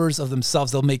lovers of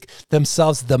themselves. They'll make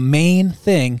themselves the main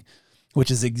thing,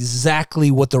 which is exactly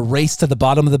what the race to the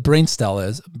bottom of the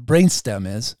brainstem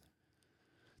is.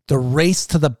 The race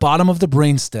to the bottom of the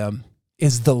brainstem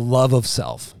is the love of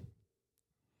self.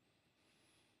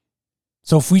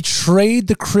 So if we trade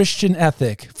the Christian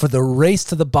ethic for the race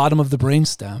to the bottom of the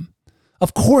brainstem,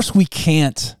 of course we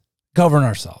can't govern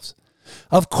ourselves.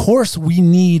 Of course we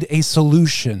need a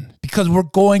solution because we're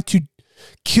going to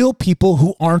kill people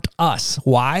who aren't us.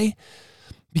 Why?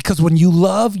 Because when you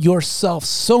love yourself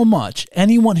so much,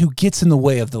 anyone who gets in the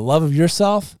way of the love of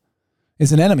yourself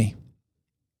is an enemy.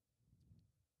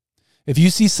 If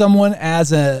you see someone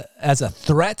as a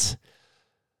threat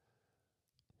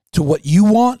to what you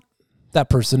want, that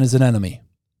person is an enemy.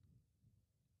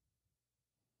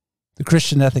 The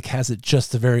Christian ethic has it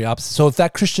just the very opposite. So if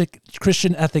that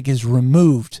Christian ethic is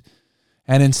removed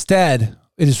and instead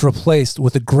it is replaced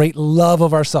with a great love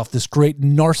of ourselves, this great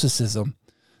narcissism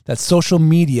that social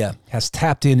media has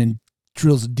tapped in and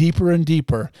drills deeper and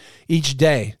deeper each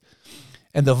day,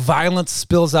 and the violence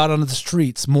spills out onto the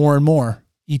streets more and more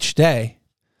each day,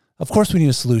 of course we need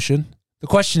a solution. The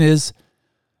question is,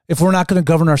 if we're not going to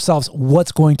govern ourselves,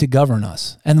 what's going to govern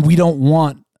us? And we don't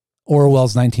want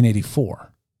Orwell's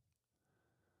 1984.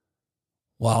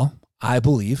 Well, I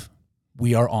believe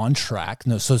we are on track.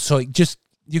 No, so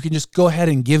you can just go ahead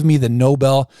and give me the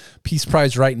Nobel Peace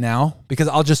Prize right now, because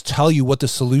I'll just tell you what the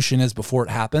solution is before it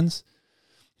happens.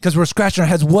 Because we're scratching our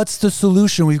heads. What's the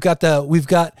solution? We've got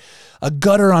a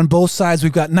gutter on both sides.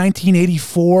 We've got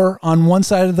 1984 on one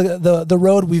side of the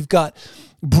road. We've got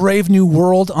Brave New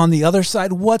World on the other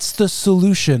side. What's the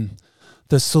solution?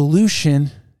 The solution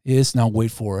is, now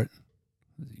wait for it.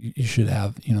 You should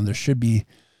have, there should be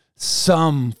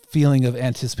some feeling of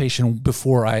anticipation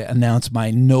before I announce my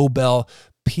Nobel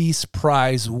Peace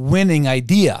Prize winning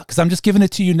idea, because I'm just giving it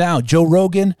to you now. Joe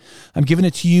Rogan, I'm giving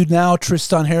it to you now.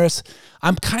 Tristan Harris,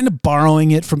 I'm kind of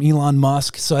borrowing it from Elon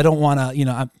Musk, so I don't want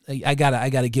to, I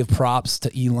gotta give props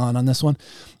to Elon on this one.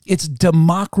 It's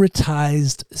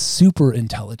democratized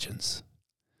superintelligence.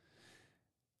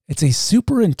 It's a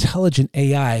super intelligent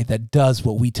AI that does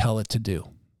what we tell it to do,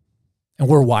 and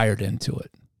we're wired into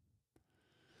it.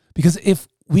 Because if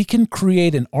we can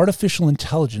create an artificial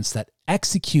intelligence that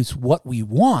executes what we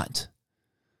want,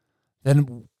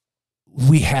 then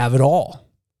we have it all.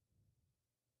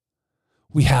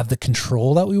 We have the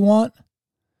control that we want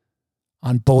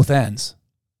on both ends.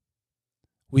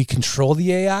 We control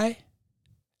the AI,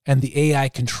 and the AI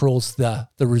controls the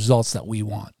results that we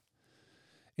want.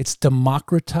 It's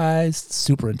democratized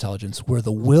superintelligence, where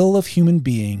the will of human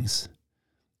beings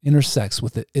intersects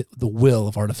with the will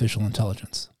of artificial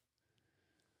intelligence.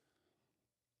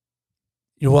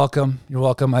 You're welcome. You're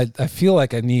welcome. I feel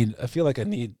like I need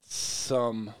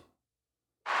some.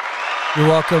 You're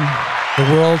welcome.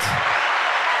 The world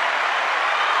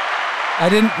I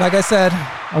didn't, like I said,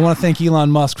 I want to thank Elon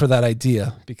Musk for that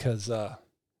idea because, I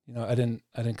didn't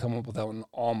come up with that one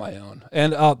on my own.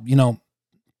 And,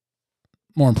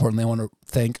 more importantly, I want to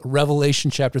thank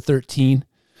Revelation chapter 13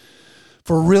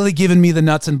 for really giving me the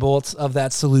nuts and bolts of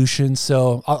that solution.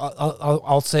 So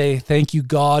I'll say thank you,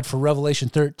 God, for Revelation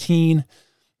 13.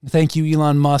 Thank you,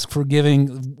 Elon Musk, for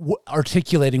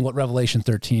articulating what Revelation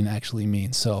 13 actually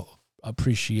means. So I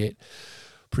appreciate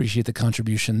the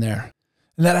contribution there.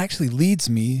 And that actually leads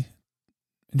me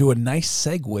into a nice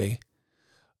segue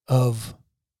of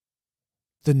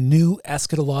the new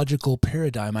eschatological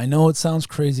paradigm. I know it sounds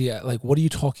crazy. Like, what are you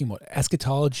talking about?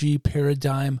 Eschatology,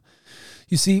 paradigm.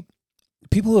 You see,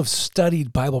 people who have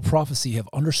studied Bible prophecy have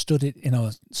understood it in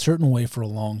a certain way for a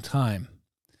long time.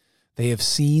 They have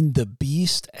seen the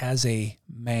beast as a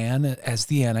man, as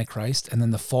the Antichrist, and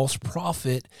then the false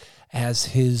prophet as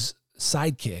his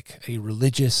sidekick, a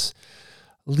religious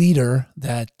leader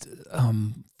that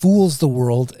fools the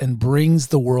world and brings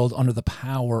the world under the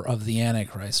power of the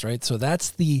Antichrist, right? So that's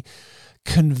the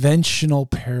conventional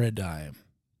paradigm.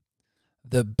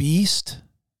 The beast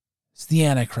is the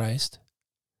Antichrist.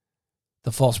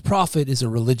 The false prophet is a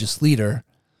religious leader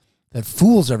that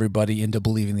fools everybody into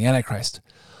believing the Antichrist.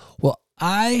 Well,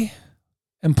 I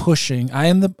am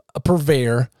a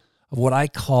purveyor of what I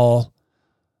call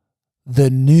the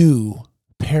new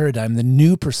paradigm, the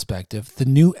new perspective, the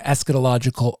new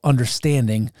eschatological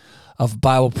understanding of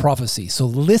Bible prophecy. So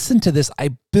listen to this.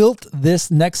 I built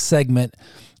this next segment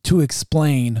to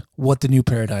explain what the new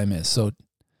paradigm is. So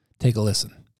take a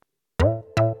listen.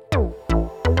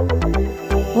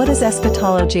 What is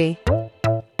eschatology?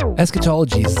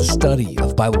 Eschatology is the study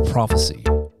of Bible prophecy.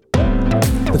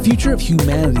 The future of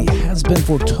humanity has been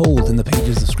foretold in the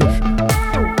pages of Scripture.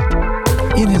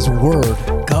 In His Word,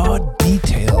 God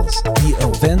details the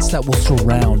events that will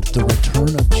surround the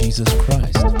return of Jesus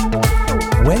Christ.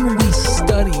 When we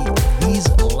study these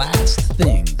last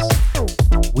things,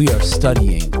 we are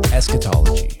studying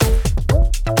eschatology.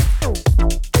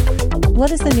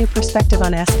 What is the new perspective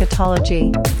on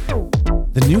eschatology?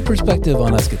 The new perspective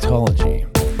on eschatology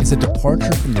is a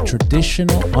departure from the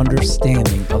traditional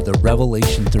understanding of the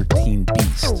Revelation 13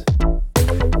 beast.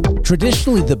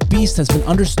 Traditionally, the beast has been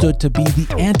understood to be the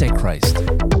Antichrist,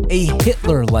 a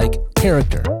Hitler-like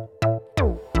character.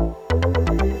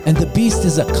 And the beast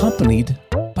is accompanied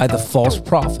by the false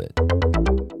prophet,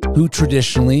 who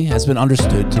traditionally has been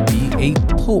understood to be a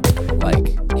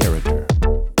Pope-like character.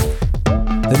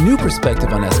 The new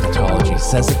perspective on eschatology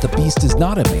says that the beast is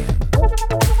not a man.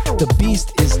 The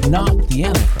beast is not the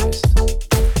Antichrist.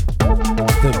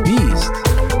 The beast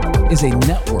is a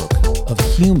network of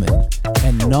human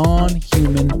and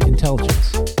non-human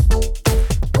intelligence.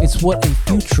 It's what a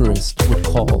futurist would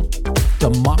call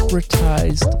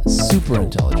democratized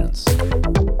superintelligence.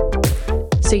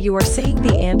 So you are saying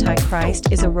the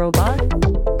Antichrist is a robot?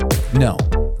 No,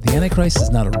 the Antichrist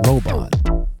is not a robot.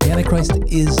 The Antichrist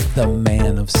is the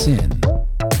man of sin.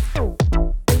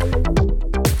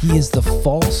 He is the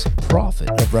false prophet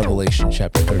of Revelation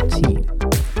chapter 13,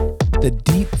 the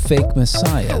deep fake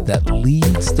Messiah that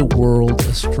leads the world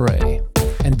astray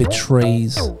and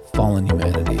betrays fallen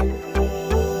humanity.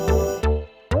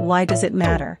 Why does it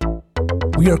matter?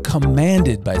 We are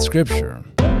commanded by Scripture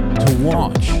to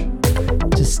watch,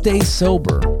 to stay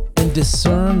sober, and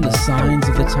discern the signs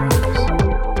of the times.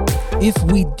 If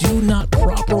we do not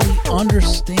properly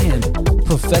understand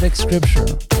prophetic Scripture,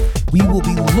 we will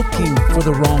be looking for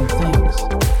the wrong things.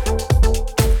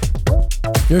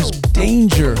 There's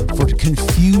danger for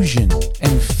confusion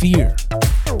and fear.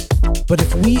 But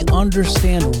if we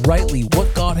understand rightly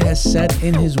what God has said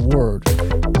in His Word,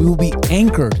 we will be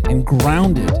anchored and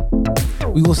grounded.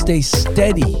 We will stay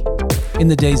steady in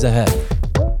the days ahead.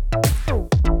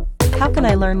 How can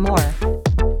I learn more?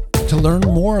 To learn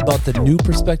more about the new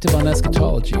perspective on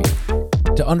eschatology,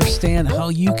 to understand how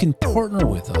you can partner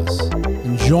with us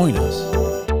and join us,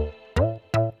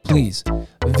 please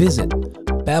visit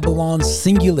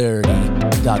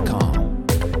BabylonSingularity.com.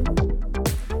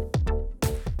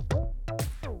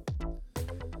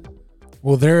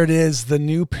 Well, there it is, the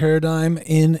new paradigm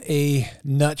in a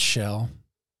nutshell.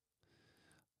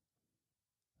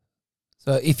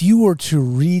 So if you were to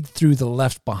read through the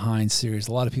Left Behind series,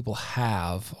 a lot of people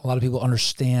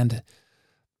understand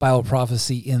Bible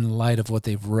prophecy in light of what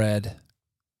they've read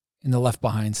in the Left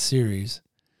Behind series,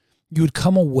 you would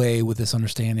come away with this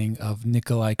understanding of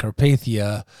Nikolai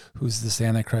Carpathia, who's this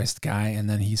Antichrist guy, and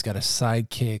then he's got a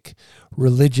sidekick,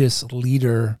 religious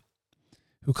leader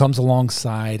who comes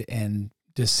alongside and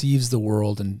deceives the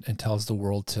world and tells the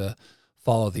world to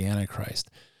follow the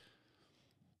Antichrist.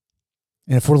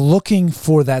 And if we're looking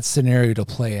for that scenario to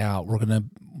play out, we're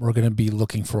gonna be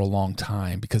looking for a long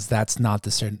time, because that's not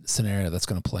the scenario that's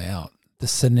going to play out. The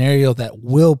scenario that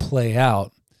will play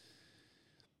out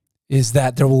is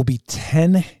that there will be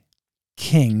 10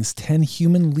 kings, 10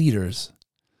 human leaders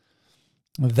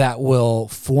that will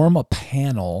form a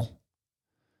panel,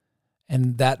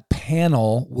 and that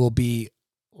panel will be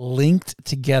linked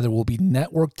together, will be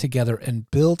networked together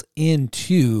and built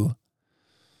into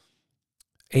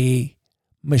a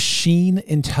machine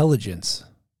intelligence,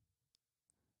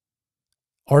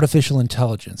 artificial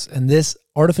intelligence. And this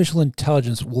artificial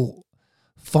intelligence will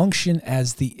function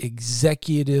as the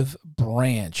executive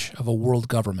branch of a world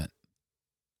government.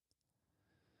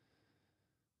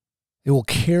 It will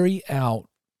carry out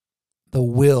the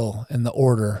will and the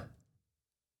order,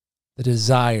 the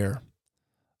desire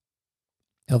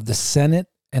of the Senate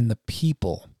and the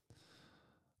people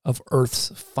of Earth's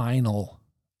final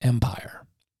empire.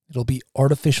 It'll be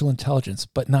artificial intelligence,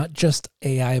 but not just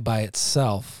AI by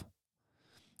itself,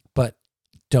 but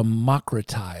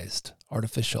democratized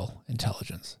artificial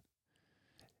intelligence.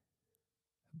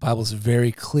 The Bible's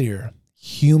very clear.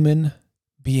 Human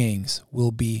beings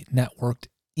will be networked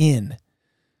in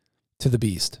to the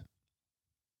beast.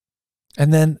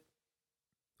 And then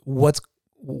what's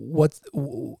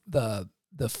the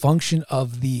function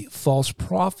of the false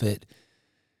prophet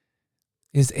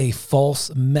is a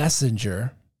false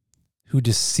messenger who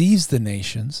deceives the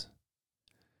nations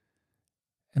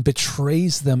and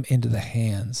betrays them into the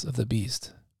hands of the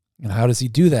beast. And how does he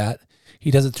do that? He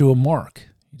does it through a mark.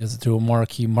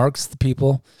 He marks the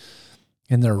people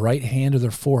in their right hand or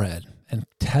their forehead and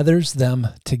tethers them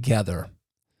together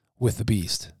with the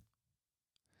beast.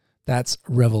 That's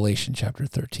Revelation chapter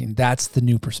 13. That's the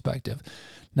new perspective.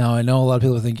 Now, I know a lot of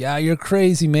people think, yeah, you're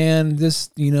crazy, man. This,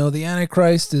 the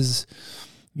Antichrist is,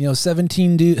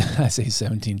 17 dudes. I say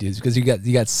 17 dudes because you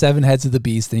got 7 heads of the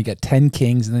beast, then you got 10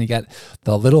 kings, and then you got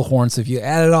the little horns. So if you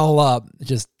add it all up,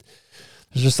 there's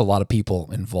just a lot of people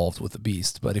involved with the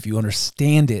beast. But if you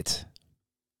understand it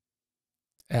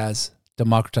as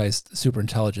democratized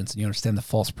superintelligence and you understand the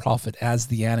false prophet as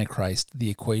the Antichrist, the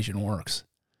equation works.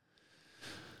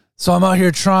 So I'm out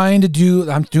here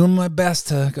I'm doing my best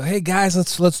to go, hey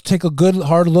guys, let's take a good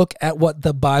hard look at what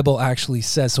the Bible actually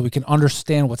says so we can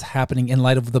understand what's happening in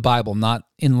light of the Bible, not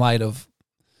in light of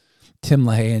Tim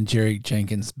LaHaye and Jerry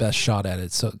Jenkins' best shot at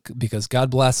it. So because God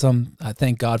bless them, I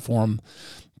thank God for them.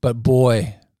 But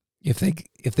boy, if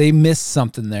they miss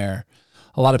something there,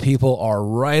 a lot of people are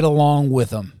right along with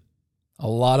them. A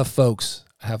lot of folks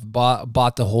have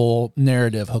bought the whole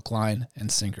narrative, hook, line,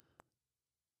 and sinker.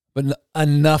 But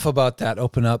enough about that.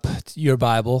 Open up your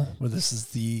Bible, where this is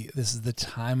the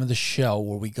time of the show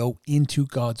where we go into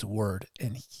God's Word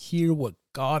and hear what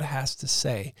God has to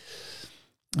say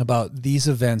about these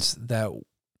events that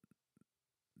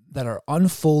are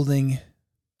unfolding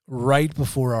right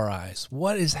before our eyes.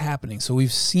 What is happening? So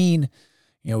we've seen,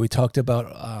 we talked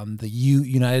about the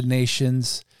United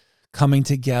Nations coming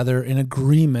together in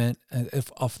agreement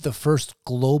of the first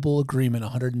global agreement.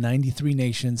 193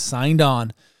 nations signed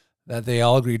on. That they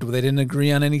all agreed. They didn't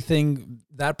agree on anything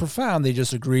that profound. They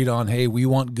just agreed on, hey, we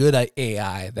want good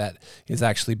AI that is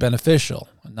actually beneficial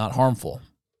and not harmful.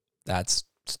 That's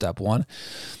step one.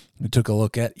 We took a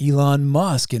look at Elon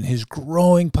Musk and his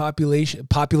growing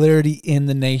popularity in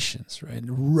the nations. Right,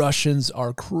 Russians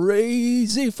are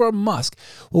crazy for Musk.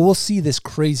 Well, we'll see this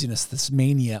craziness, this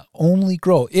mania, only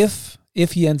grow if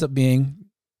he ends up being,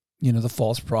 the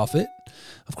false prophet.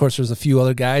 Of course, there's a few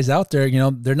other guys out there,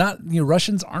 they're not,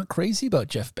 Russians aren't crazy about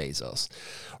Jeff Bezos.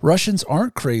 Russians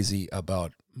aren't crazy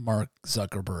about Mark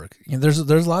Zuckerberg.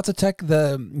 There's lots of tech,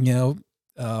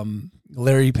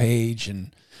 Larry Page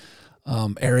and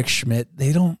Eric Schmidt.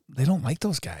 They don't like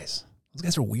those guys. Those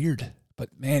guys are weird. But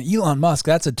man, Elon Musk,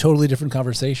 that's a totally different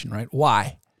conversation, right?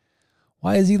 Why?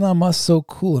 Why is Elon Musk so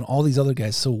cool and all these other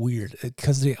guys so weird?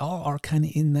 Because they all are kind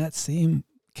of in that same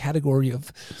category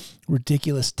of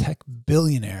ridiculous tech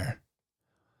billionaire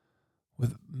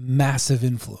with massive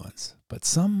influence. But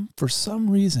for some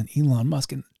reason, Elon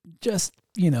Musk, and just,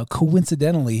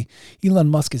 coincidentally, Elon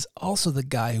Musk is also the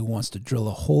guy who wants to drill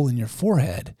a hole in your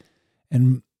forehead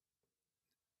and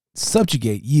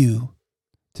subjugate you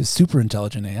to super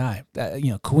intelligent AI.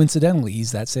 Coincidentally,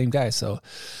 he's that same guy. So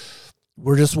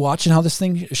we're just watching how this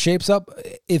thing shapes up.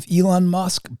 If Elon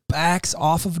Musk backs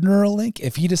off of Neuralink,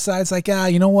 if he decides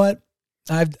you know what?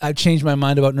 I've changed my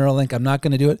mind about Neuralink. I'm not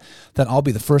going to do it. Then I'll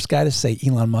be the first guy to say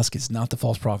Elon Musk is not the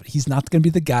false prophet. He's not going to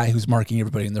be the guy who's marking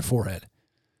everybody in their forehead.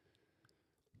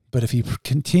 But if he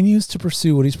continues to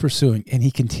pursue what he's pursuing and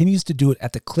he continues to do it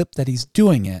at the clip that he's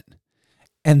doing it,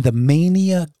 and the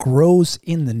mania grows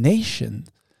in the nation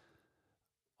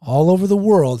all over the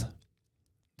world,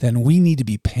 then we need to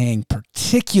be paying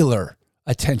particular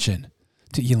attention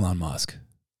to Elon Musk.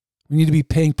 We need to be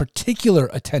paying particular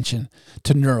attention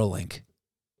to Neuralink.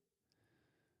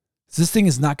 This thing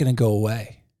is not going to go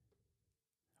away.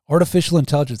 Artificial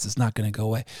intelligence is not going to go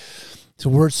away. So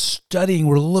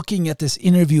we're looking at this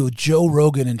interview with Joe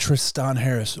Rogan and Tristan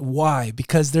Harris. Why?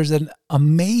 Because there's an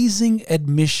amazing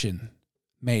admission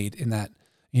made in that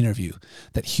interview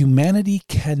that humanity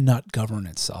cannot govern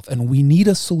itself, and we need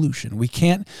a solution. We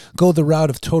can't go the route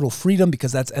of total freedom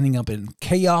because that's ending up in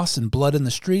chaos and blood in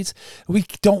the streets. We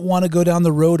don't want to go down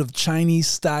the road of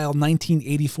Chinese-style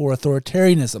 1984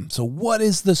 authoritarianism. So what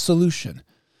is the solution?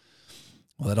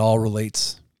 Well, it all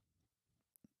relates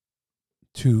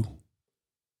to,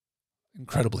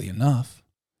 incredibly enough,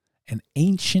 an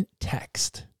ancient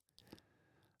text,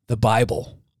 the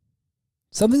Bible.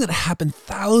 Something that happened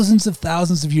thousands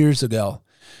of years ago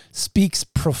speaks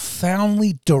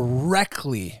profoundly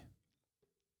directly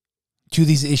to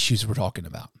these issues we're talking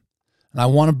about. And I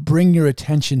want to bring your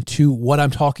attention to what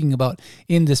I'm talking about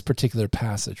in this particular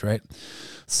passage, right?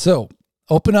 So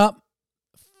open up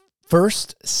 1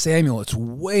 Samuel. It's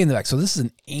way in the back. So this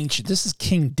is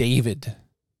King David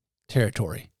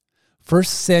territory. 1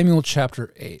 Samuel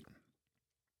chapter 8.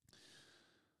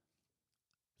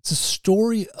 It's a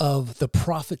story of the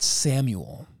prophet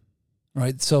Samuel,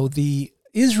 right? So the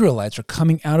Israelites are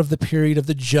coming out of the period of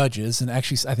the judges, and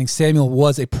actually I think Samuel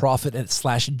was a prophet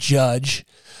 / judge.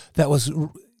 That was,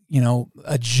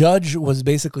 a judge was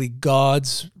basically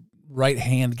God's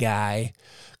right-hand guy.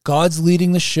 God's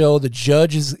leading the show. The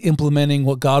judge is implementing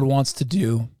what God wants to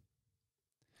do.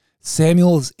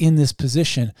 Samuel is in this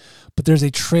position, but there's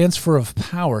a transfer of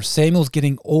power. Samuel's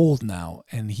getting old now,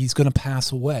 and he's going to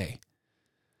pass away.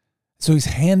 So he's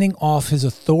handing off his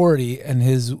authority and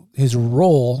his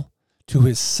role to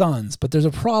his sons. But there's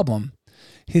a problem.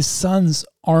 His sons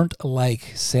aren't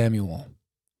like Samuel.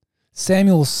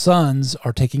 Samuel's sons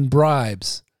are taking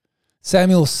bribes.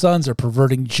 Samuel's sons are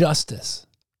perverting justice.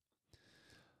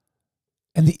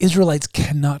 And the Israelites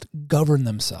cannot govern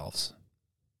themselves.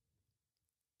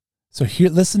 So here,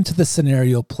 listen to the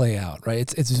scenario play out,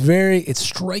 right? It's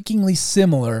strikingly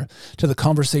similar to the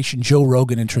conversation Joe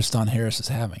Rogan and Tristan Harris is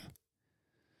having.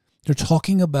 They're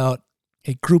talking about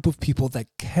a group of people that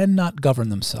cannot govern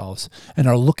themselves and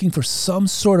are looking for some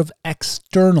sort of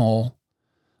external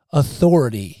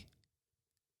authority.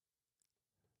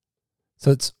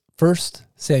 So it's 1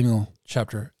 Samuel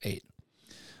chapter 8.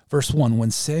 Verse 1,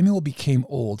 when Samuel became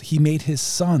old, he made his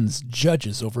sons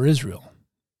judges over Israel.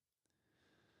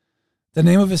 The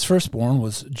name of his firstborn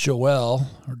was Joel.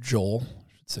 The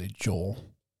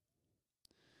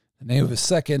name of his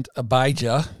second,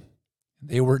 Abijah.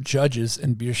 They were judges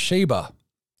in Beersheba.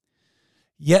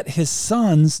 Yet his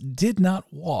sons did not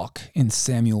walk in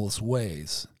Samuel's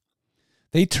ways.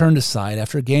 They turned aside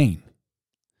after gain.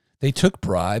 They took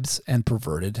bribes and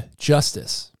perverted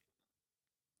justice.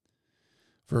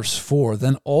 Verse 4,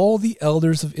 then all the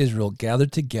elders of Israel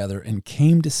gathered together and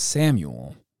came to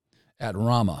Samuel at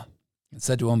Ramah and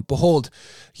said to him, behold,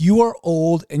 you are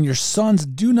old and your sons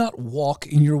do not walk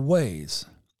in your ways.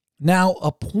 Now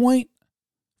appoint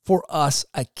for us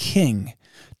a king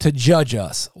to judge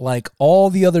us like all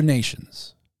the other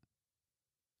nations.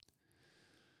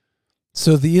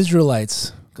 So the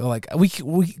Israelites go like, we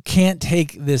can't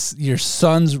take this, your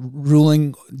sons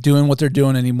ruling, doing what they're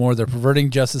doing anymore. They're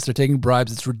perverting justice. They're taking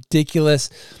bribes. It's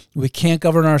ridiculous. We can't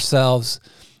govern ourselves.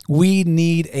 We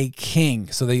need a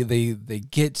king. So they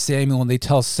get Samuel and they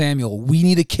tell Samuel, we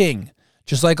need a king.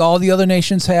 Just like all the other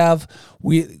nations have,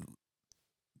 the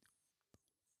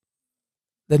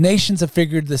nations have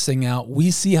figured this thing out.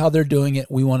 We see how they're doing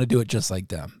it. We want to do it just like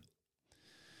them.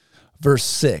 Verse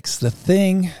 6, the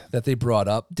thing that they brought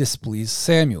up displeased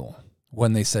Samuel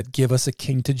when they said, give us a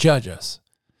king to judge us.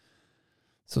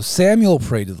 So Samuel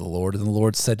prayed to the Lord, and the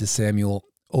Lord said to Samuel,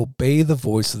 obey the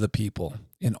voice of the people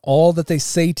in all that they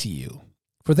say to you,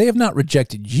 for they have not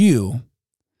rejected you.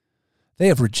 They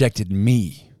have rejected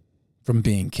me from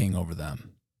being king over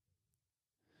them.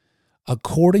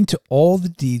 According to all the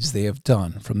deeds they have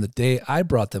done from the day I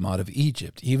brought them out of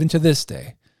Egypt, even to this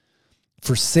day,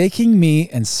 forsaking me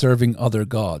and serving other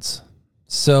gods.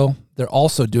 So they're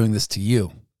also doing this to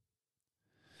you.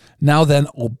 Now then,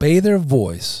 obey their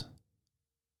voice.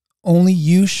 Only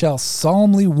you shall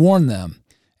solemnly warn them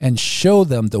and show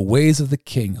them the ways of the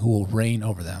king who will reign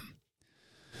over them.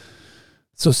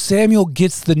 So Samuel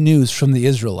gets the news from the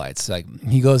Israelites. Like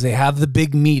he goes, they have the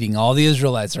big meeting. All the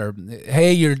Israelites are,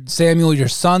 hey, Samuel, your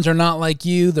sons are not like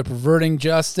you. They're perverting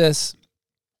justice.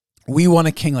 We want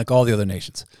a king like all the other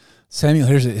nations. Samuel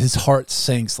hears it. His heart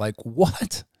sinks like,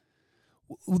 what?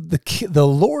 The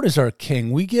Lord is our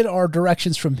king. We get our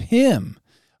directions from him.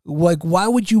 Like, why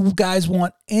would you guys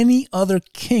want any other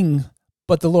king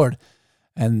but the Lord?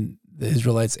 And the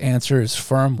Israelites' answer is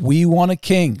firm. We want a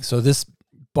king. So this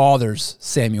bothers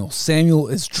Samuel. Samuel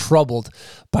is troubled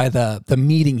by the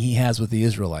meeting he has with the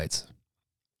Israelites.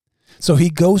 So he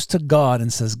goes to God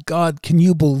and says, God, can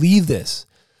you believe this?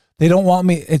 They don't want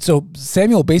me. And so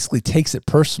Samuel basically takes it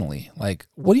personally. Like,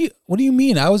 what do you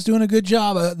mean? I was doing a good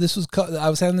job. I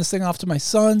was handing this thing off to my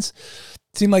sons.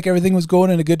 It seemed like everything was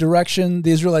going in a good direction.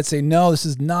 The Israelites say, no, this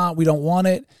is not. We don't want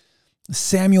it.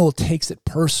 Samuel takes it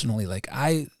personally. Like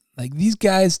these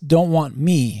guys don't want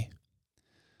me.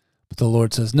 But the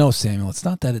Lord says, no, Samuel, it's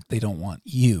not that they don't want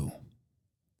you.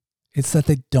 It's that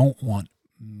they don't want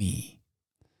me.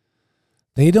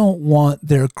 They don't want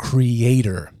their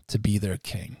creator to be their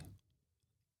king.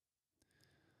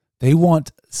 They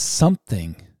want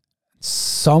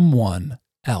someone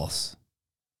else.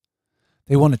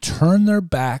 They want to turn their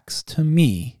backs to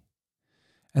me,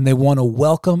 and they want to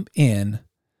welcome in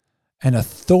an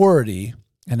authority,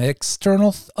 an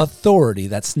external authority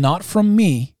that's not from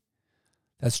me,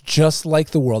 that's just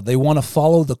like the world. They want to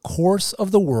follow the course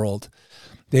of the world.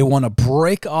 They want to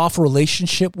break off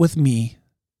relationship with me.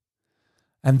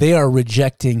 And they are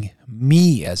rejecting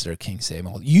me as their king,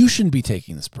 Samuel. You shouldn't be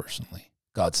taking this personally,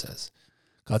 God says.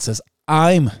 God says,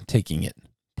 I'm taking it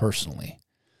personally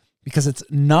because it's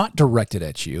not directed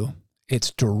at you.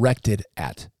 It's directed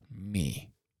at me.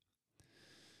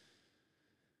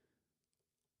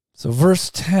 So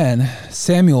verse 10,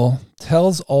 Samuel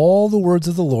tells all the words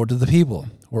of the Lord to the people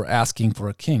who are asking for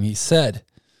a king. He said,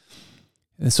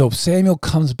 and so Samuel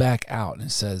comes back out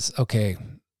and says, okay,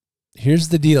 here's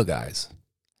the deal, guys.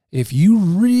 If you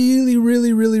really,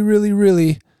 really, really, really,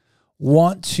 really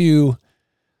want to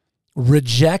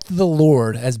reject the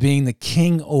Lord as being the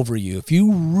king over you, if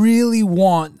you really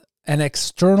want an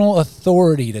external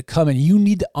authority to come in, you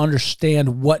need to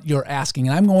understand what you're asking.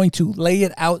 And I'm going to lay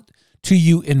it out to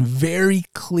you in very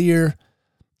clear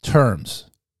terms,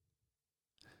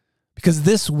 because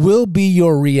this will be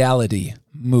your reality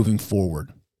moving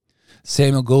forward.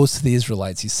 Samuel goes to the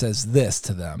Israelites. He says this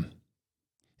to them.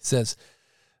 He says,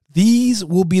 these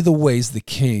will be the ways the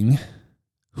king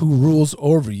who rules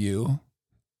over you.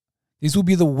 These will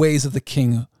be the ways of the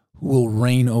king who will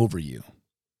reign over you.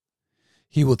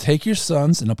 He will take your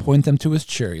sons and appoint them to his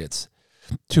chariots,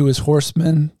 to his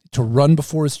horsemen to run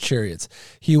before his chariots.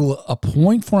 He will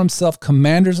appoint for himself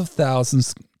commanders of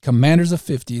thousands, commanders of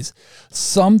 50s,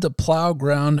 some to plow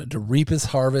ground, to reap his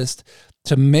harvest,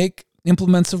 to make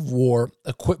implements of war,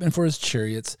 equipment for his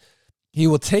chariots. He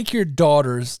will take your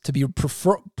daughters to be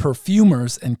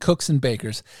perfumers and cooks and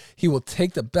bakers. He will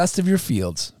take the best of your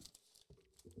fields,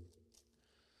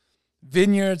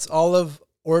 vineyards, olive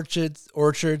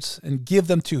orchards, and give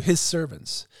them to his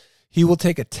servants. He will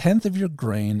take 1/10 of your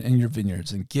grain and your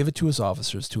vineyards and give it to his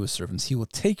officers, to his servants. He will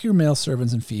take your male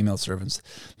servants and female servants,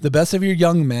 the best of your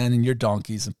young men and your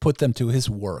donkeys, and put them to his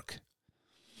work.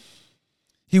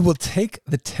 He will take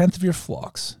 1/10 of your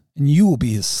flocks, and you will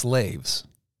be his slaves.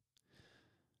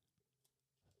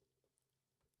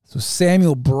 So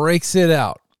Samuel breaks it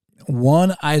out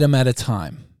one item at a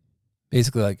time.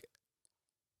 Basically like,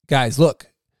 guys, look,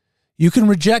 you can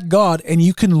reject God and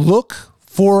you can look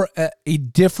for a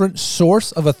different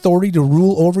source of authority to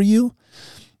rule over you,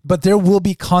 but there will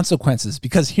be consequences,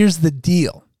 because here's the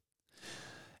deal.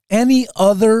 Any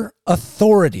other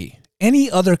authority, any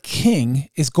other king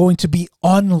is going to be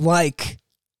unlike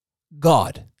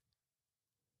God.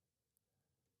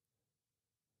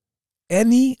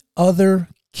 Any other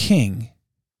king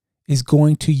is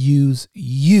going to use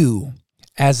you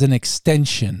as an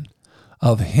extension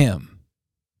of him.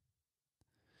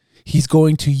 He's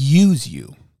going to use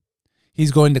you.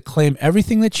 He's going to claim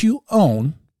everything that you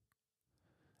own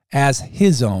as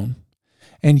his own,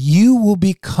 and you will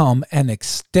become an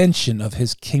extension of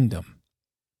his kingdom.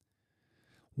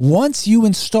 Once you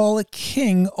install a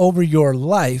king over your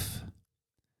life,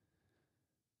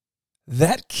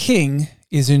 that king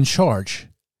is in charge.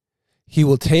 He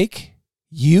will take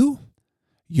you,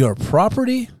 your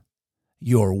property,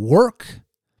 your work,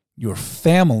 your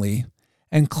family,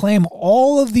 and claim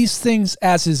all of these things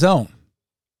as his own.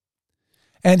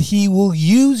 And he will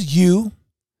use you,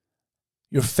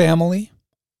 your family,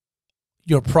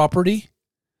 your property,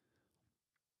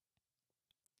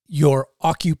 your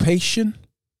occupation,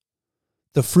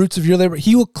 the fruits of your labor.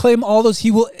 He will claim all those.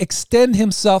 He will extend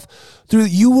himself through.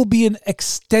 You will be an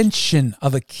extension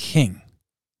of a king.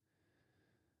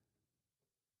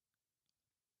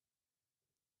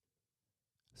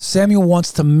 Samuel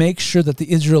wants to make sure that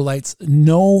the Israelites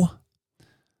know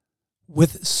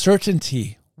with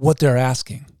certainty what they're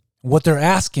asking. What they're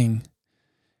asking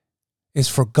is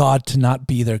for God to not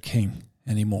be their king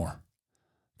anymore.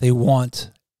 They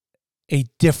want a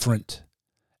different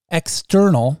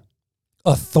external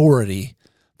authority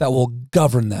that will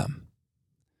govern them,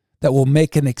 that will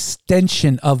make an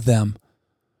extension of them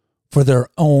for their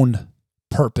own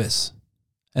purpose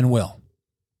and will.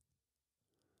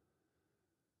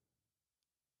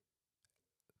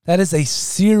 That is a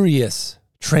serious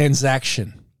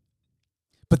transaction.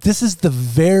 But this is the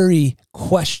very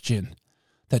question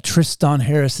that Tristan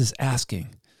Harris is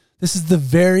asking. This is the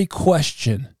very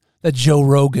question that Joe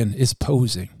Rogan is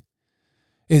posing.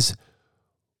 Is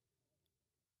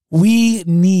we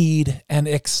need an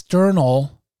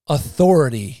external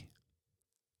authority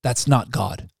that's not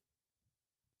God.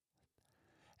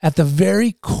 At the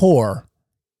very core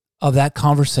of that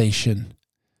conversation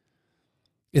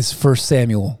is 1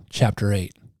 Samuel chapter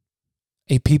 8.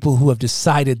 A people who have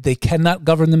decided they cannot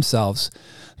govern themselves.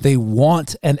 They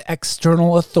want an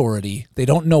external authority. They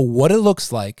don't know what it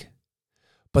looks like,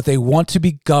 but they want to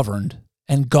be governed.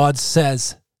 And God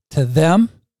says to them,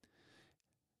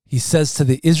 he says to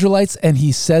the Israelites, and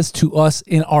he says to us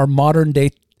in our modern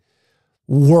day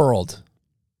world,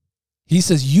 he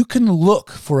says, you can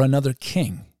look for another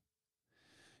king.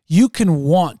 You can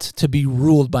want to be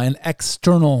ruled by an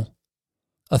external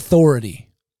authority.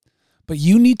 But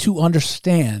you need to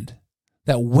understand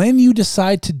that when you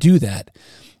decide to do that,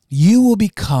 you will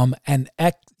become an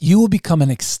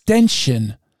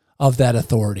extension of that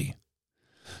authority.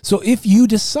 So if you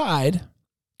decide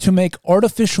to make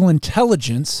artificial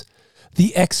intelligence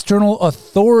the external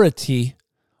authority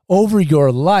over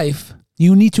your life,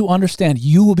 you need to understand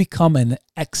you will become an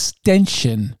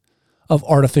extension of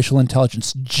artificial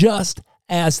intelligence, just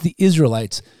as the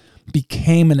Israelites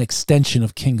became an extension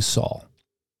of King Saul.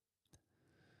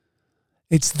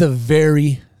 It's the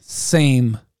very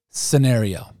same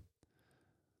scenario.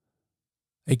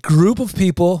 A group of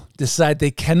people decide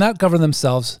they cannot govern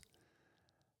themselves.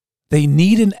 They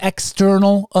need an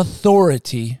external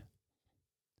authority.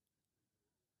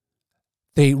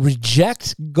 They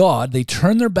reject God. They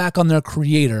turn their back on their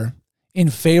Creator in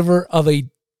favor of a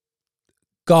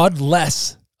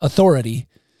godless authority.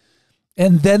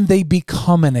 And then they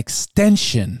become an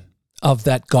extension of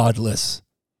that godless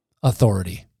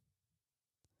authority.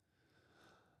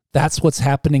 That's what's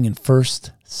happening in 1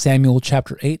 Samuel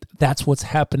chapter 8. That's what's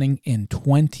happening in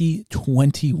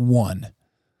 2021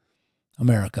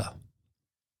 America.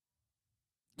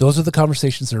 Those are the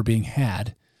conversations that are being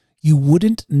had. You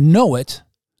wouldn't know it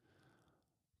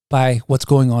by what's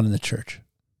going on in the church.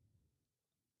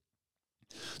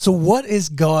 So what is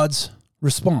God's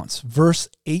response? Verse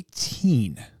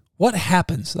 18. What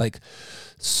happens?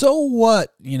 So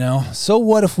what, so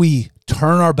what if we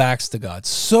turn our backs to God?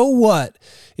 So what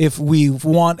if we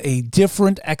want a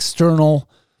different external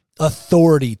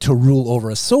authority to rule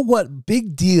over us? So what?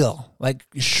 Big deal.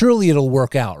 Surely it'll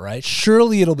work out, right?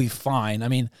 Surely it'll be fine. I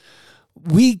mean,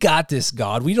 we got this,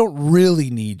 God. We don't really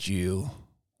need you.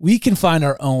 We can find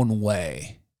our own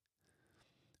way.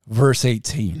 Verse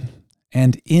 18.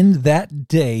 And in that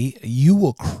day you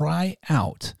will cry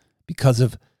out because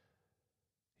of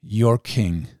your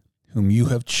king, whom you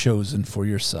have chosen for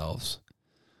yourselves.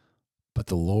 But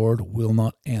the Lord will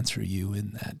not answer you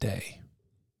in that day.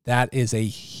 That is a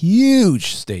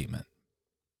huge statement.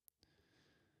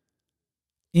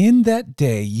 In that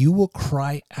day you will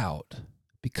cry out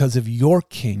because of your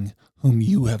king, whom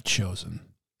you have chosen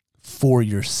for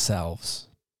yourselves.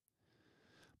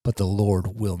 But the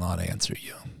Lord will not answer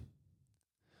you.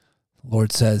 The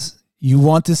Lord says, you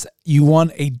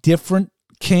want a different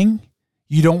king?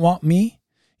 You don't want me?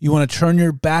 You want to turn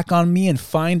your back on me and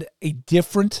find a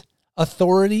different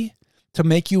authority to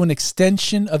make you an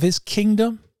extension of his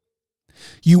kingdom?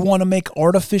 You want to make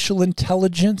artificial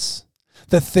intelligence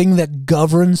the thing that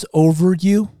governs over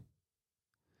you?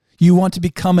 You want to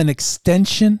become an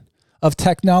extension of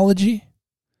technology?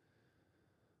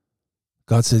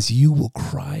 God says you will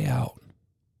cry out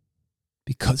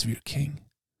because of your king,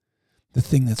 the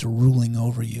thing that's ruling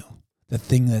over you, the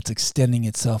thing that's extending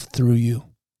itself through you.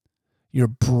 You're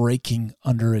breaking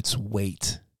under its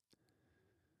weight.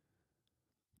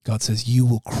 God says you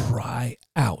will cry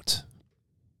out.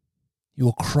 You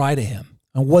will cry to him.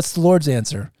 And what's the Lord's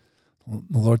answer?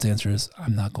 The Lord's answer is,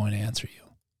 I'm not going to answer you.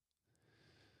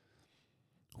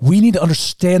 We need to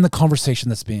understand the conversation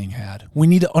that's being had. We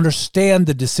need to understand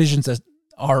the decisions that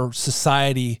our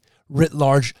society writ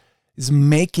large is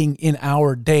making in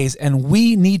our days. And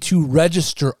we need to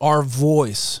register our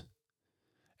voice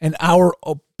and our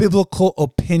biblical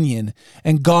opinion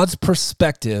and God's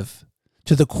perspective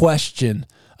to the question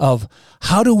of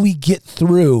how do we get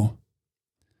through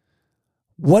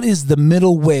what is the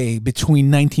middle way between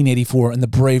 1984 and the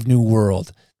brave new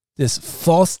world? This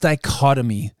false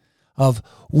dichotomy of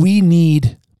we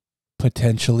need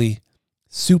potentially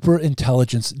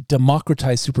superintelligence,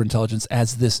 democratized superintelligence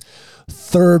as this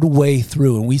third way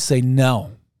through. And we say,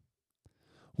 no,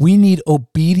 we need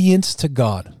obedience to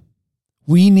God.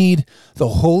 We need the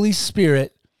Holy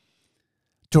Spirit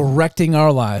directing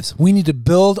our lives. We need to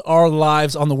build our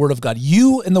lives on the Word of God.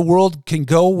 You and the world can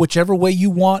go whichever way you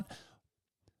want,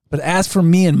 but as for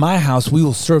me and my house, we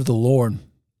will serve the Lord.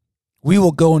 We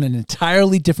will go in an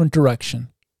entirely different direction,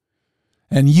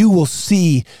 and you will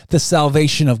see the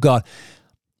salvation of God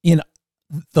in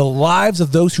the lives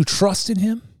of those who trust in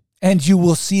Him, and you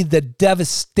will see the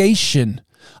devastation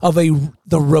of the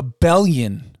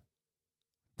rebellion,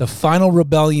 the final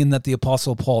rebellion that the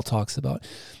Apostle Paul talks about.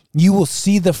 You will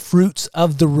see the fruits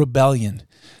of the rebellion.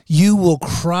 You will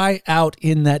cry out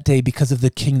in that day because of the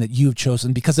king that you have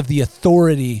chosen, because of the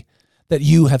authority that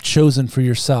you have chosen for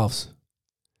yourselves.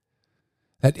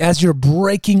 That as you're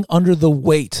breaking under the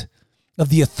weight of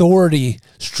the authority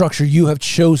structure you have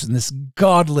chosen, this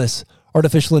godless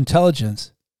artificial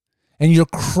intelligence, and you're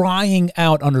crying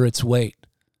out under its weight,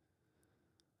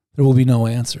 there will be no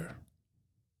answer.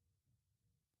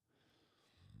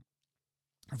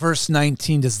 Verse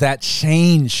 19, does that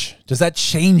change? Does that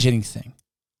change anything?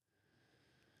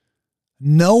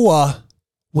 Noah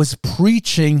was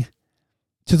preaching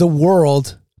to the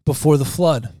world before the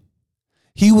flood.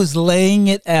 He was laying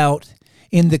it out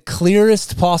in the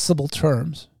clearest possible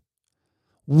terms.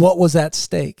 What was at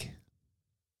stake?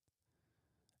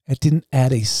 It didn't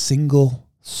add a single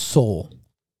soul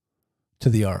to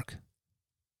the ark.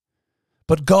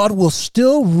 But God will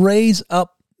still raise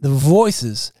up the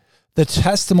voices, the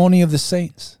testimony of the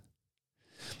saints.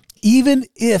 Even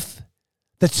if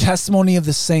the testimony of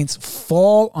the saints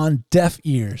fall on deaf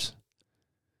ears,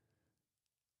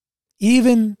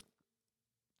 even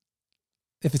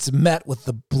if it's met with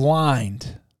the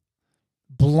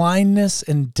blindness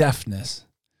and deafness,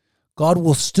 God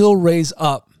will still raise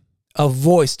up a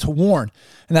voice to warn.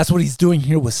 And that's what he's doing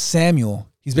here with Samuel.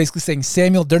 He's basically saying,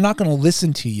 Samuel, they're not going to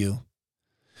listen to you.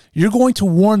 You're going to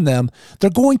warn them. They're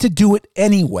going to do it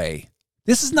anyway.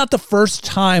 This is not the first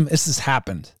time this has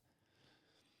happened.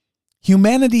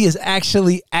 Humanity is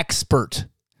actually expert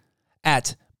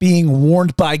at being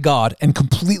warned by God and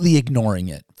completely ignoring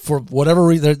it. For whatever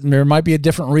reason, there might be a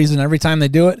different reason every time they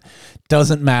do it.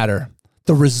 Doesn't matter.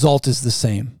 The result is the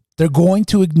same. They're going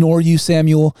to ignore you,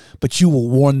 Samuel, but you will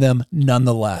warn them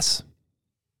nonetheless.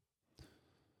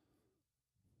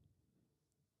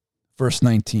 Verse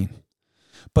 19.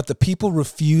 But the people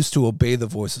refused to obey the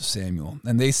voice of Samuel,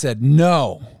 and they said,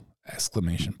 "No!"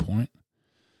 Exclamation point.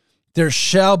 "There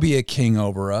shall be a king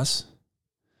over us,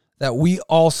 that we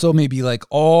also may be like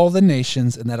all the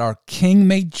nations, and that our king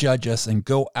may judge us and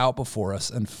go out before us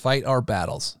and fight our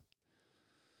battles."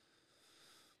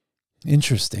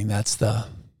 Interesting. That's the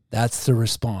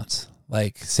response.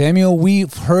 Like, Samuel,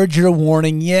 we've heard your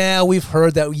warning. Yeah, we've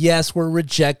heard that. Yes, we're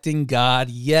rejecting God.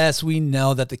 Yes, we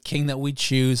know that the king that we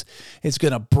choose is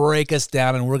going to break us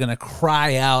down, and we're going to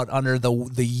cry out under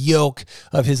the yoke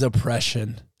of his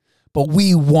oppression. But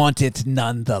we want it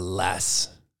nonetheless.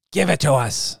 Give it to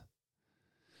us.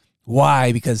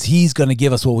 Why? Because he's going to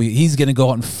give us he's going to go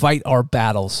out and fight our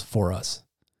battles for us.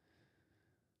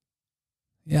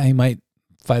 Yeah, he might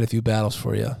fight a few battles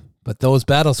for you, but those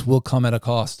battles will come at a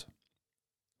cost.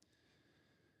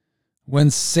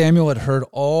 When Samuel had heard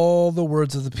all the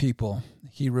words of the people,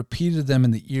 he repeated them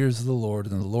in the ears of the Lord,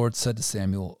 and the Lord said to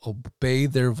Samuel, "Obey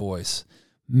their voice,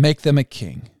 make them a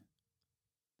king."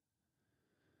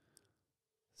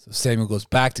 So Samuel goes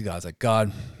back to God. He's like,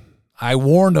 "God, I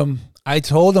warned them. I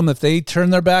told them if they turn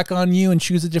their back on you and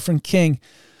choose a different king,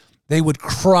 they would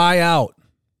cry out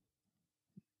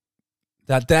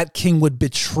that king would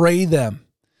betray them,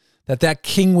 that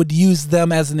king would use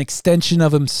them as an extension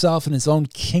of himself and his own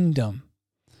kingdom,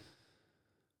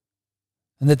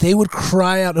 and that they would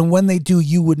cry out, and when they do,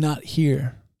 you would not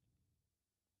hear."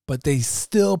 But they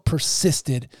still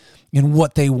persisted in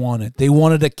what they wanted. They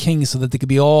wanted a king so that they could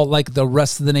be all like the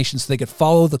rest of the nations, so they could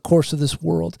follow the course of this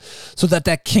world, so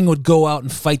that king would go out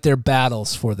and fight their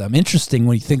battles for them. Interesting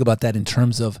when you think about that in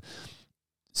terms of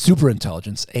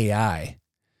superintelligence, AI.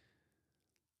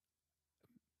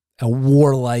 A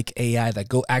warlike AI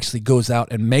that actually goes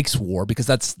out and makes war, because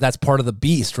that's part of the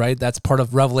beast, right? That's part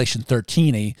of Revelation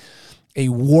 13, a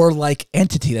warlike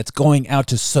entity that's going out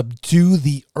to subdue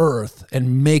the earth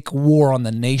and make war on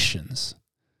the nations.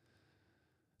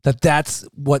 That's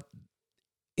what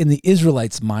in the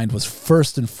Israelites' mind was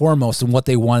first and foremost, and what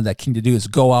they wanted that king to do is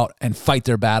go out and fight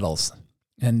their battles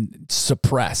and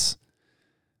suppress,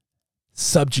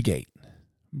 subjugate,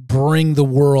 bring the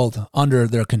world under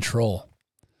their control.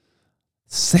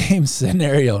 Same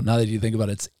scenario, now that you think about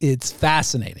it. It's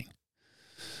fascinating.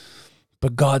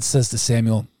 But God says to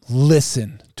Samuel,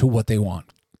 listen to what they want.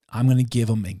 I'm going to give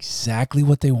them exactly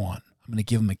what they want. I'm going to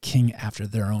give them a king after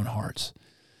their own hearts.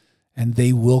 And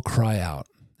they will cry out.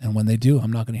 And when they do,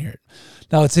 I'm not going to hear it.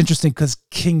 Now, it's interesting because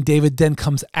King David then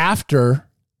comes after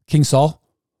King Saul.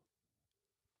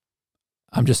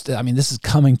 This is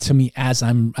coming to me as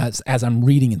I'm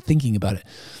reading and thinking about it.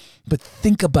 But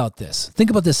think about this.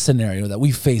 Think about this scenario that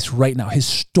we face right now,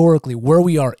 historically, where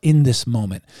we are in this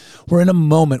moment. We're in a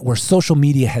moment where social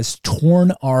media has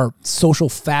torn our social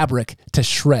fabric to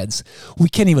shreds. We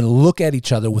can't even look at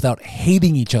each other without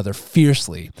hating each other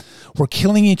fiercely. We're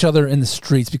killing each other in the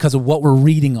streets because of what we're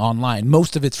reading online.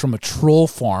 Most of it's from a troll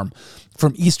farm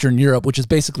from Eastern Europe, which is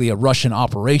basically a Russian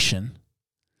operation.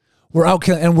 We're out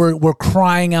and we're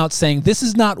crying out saying, this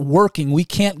is not working. We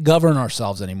can't govern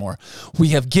ourselves anymore. We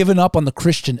have given up on the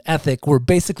Christian ethic. We're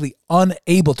basically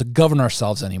unable to govern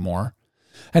ourselves anymore.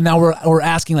 And now we're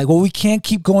asking like, well, we can't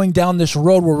keep going down this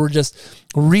road where we're just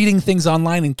reading things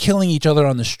online and killing each other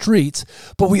on the streets.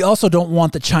 But we also don't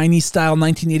want the Chinese style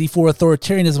 1984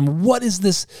 authoritarianism. What is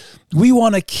this? We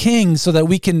want a king so that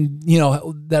we can,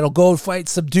 that'll go fight,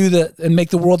 subdue and make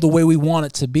the world the way we want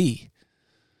it to be.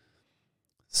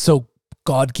 So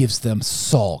God gives them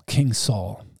Saul, King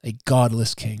Saul, a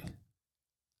godless king.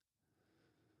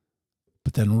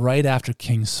 But then right after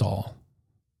King Saul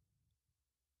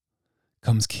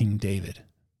comes King David,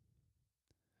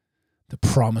 the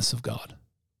promise of God.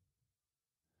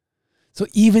 So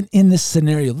even in this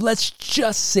scenario, let's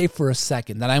just say for a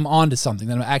second that I'm onto something,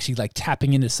 that I'm actually like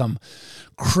tapping into some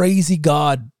crazy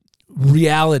God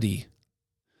reality,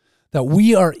 that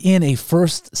we are in a 1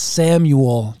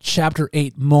 Samuel chapter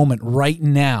 8 moment right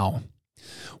now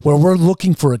where we're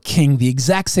looking for a king the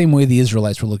exact same way the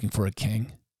Israelites were looking for a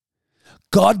king.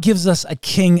 God gives us a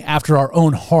king after our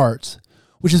own heart,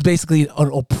 which is basically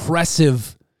an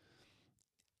oppressive,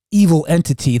 evil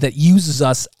entity that uses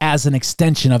us as an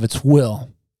extension of its will.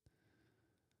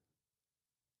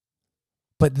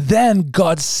 But then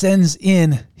God sends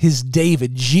in his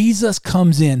David. Jesus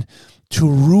comes in to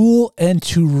rule and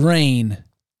to reign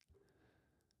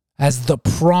as the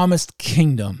promised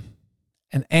kingdom,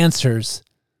 and answers.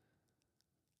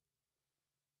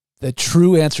 The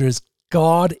true answer is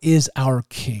God is our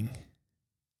king.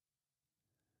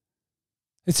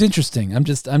 It's interesting. I'm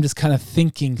just kind of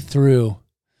thinking through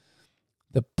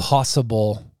the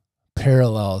possible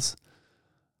parallels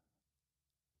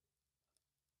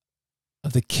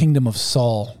of the kingdom of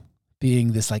Saul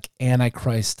being this like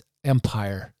Antichrist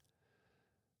empire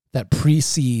that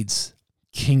precedes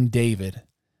King David,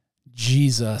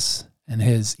 Jesus, and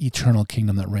his eternal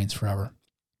kingdom that reigns forever.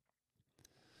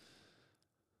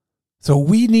 So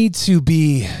we need to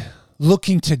be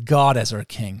looking to God as our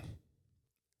king.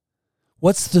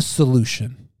 What's the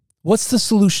solution? What's the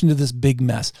solution to this big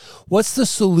mess? What's the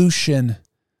solution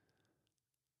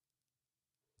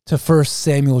to 1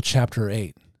 Samuel chapter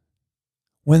 8?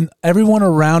 When everyone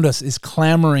around us is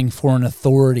clamoring for an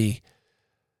authority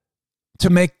to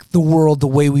make the world the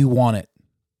way we want it.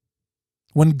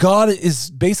 When God is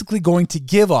basically going to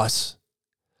give us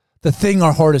the thing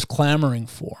our heart is clamoring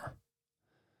for.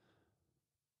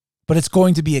 But it's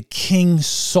going to be a King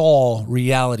Saul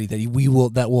reality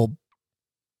that will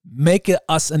make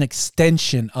us an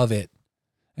extension of it.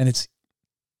 And it's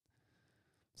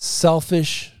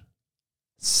selfish,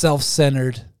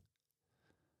 self-centered,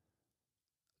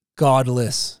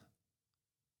 godless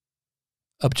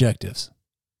objectives.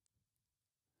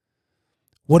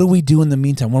 What do we do in the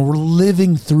meantime? When we're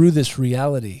living through this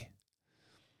reality,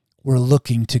 we're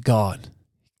looking to God.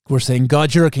 We're saying,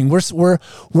 God, you're a king. We're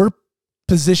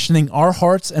positioning our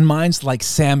hearts and minds like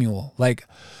Samuel. Like,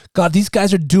 God, these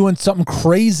guys are doing something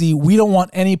crazy. We don't want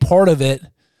any part of it.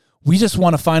 We just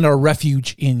want to find our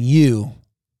refuge in you.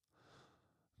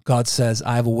 God says,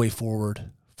 I have a way forward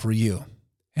for you.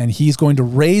 And he's going to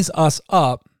raise us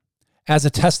up as a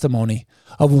testimony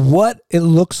of what it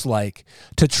looks like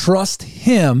to trust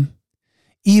him,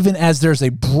 even as there's a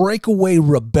breakaway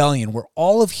rebellion where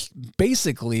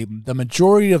basically the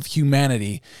majority of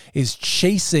humanity is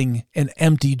chasing an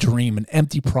empty dream, an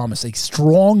empty promise, a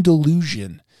strong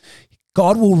delusion.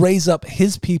 God will raise up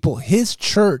his people, his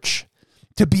church,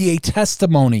 to be a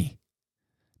testimony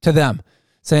to them,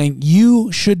 saying,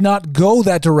 you should not go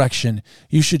that direction.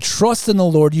 You should trust in the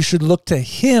Lord. You should look to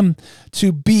him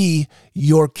to be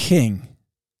your king.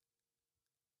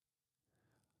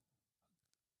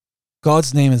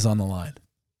 God's name is on the line.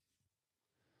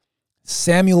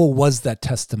 Samuel was that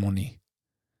testimony.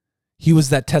 He was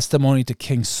that testimony to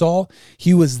King Saul.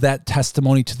 He was that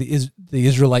testimony to the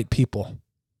Israelite people.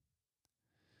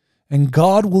 And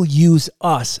God will use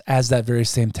us as that very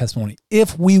same testimony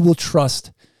if we will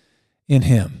trust in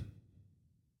him.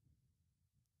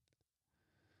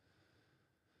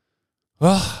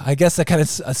 Well, I guess that kind of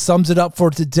sums it up for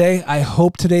today. I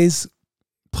hope today's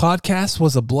podcast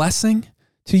was a blessing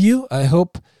to you. I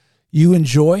hope you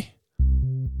enjoy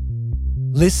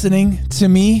listening to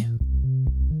me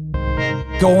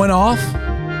going off.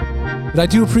 But I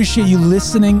do appreciate you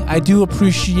listening. I do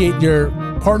appreciate your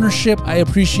partnership. I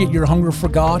appreciate your hunger for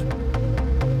God.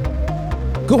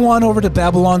 Go on over to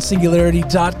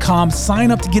BabylonSingularity.com.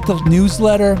 Sign up to get the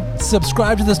newsletter.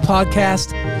 Subscribe to this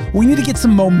podcast. We need to get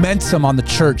some momentum on the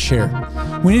church here.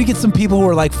 We need to get some people who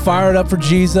are like fired up for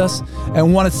Jesus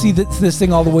and want to see this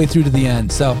thing all the way through to the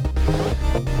end. So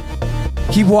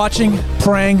keep watching,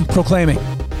 praying, proclaiming.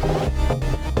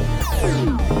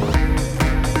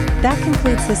 That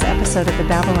concludes this episode of the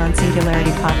Babylon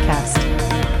Singularity podcast.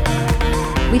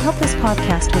 We hope this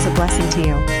podcast was a blessing to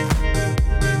you.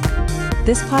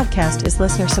 This podcast is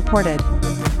listener supported.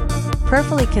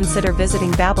 Prayerfully consider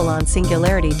visiting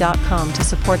BabylonSingularity.com to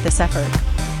support this effort.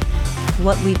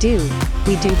 What we do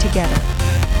together.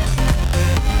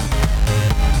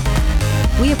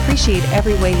 We appreciate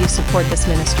every way you support this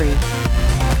ministry.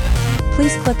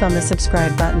 Please click on the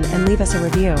subscribe button and leave us a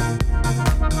review.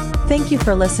 Thank you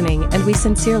for listening, and we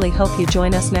sincerely hope you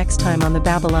join us next time on the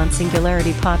Babylon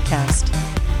Singularity podcast.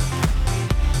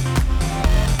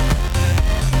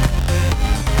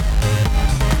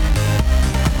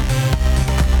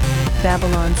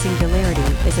 Babylon Singularity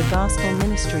is a gospel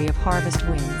ministry of Harvest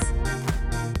Winds.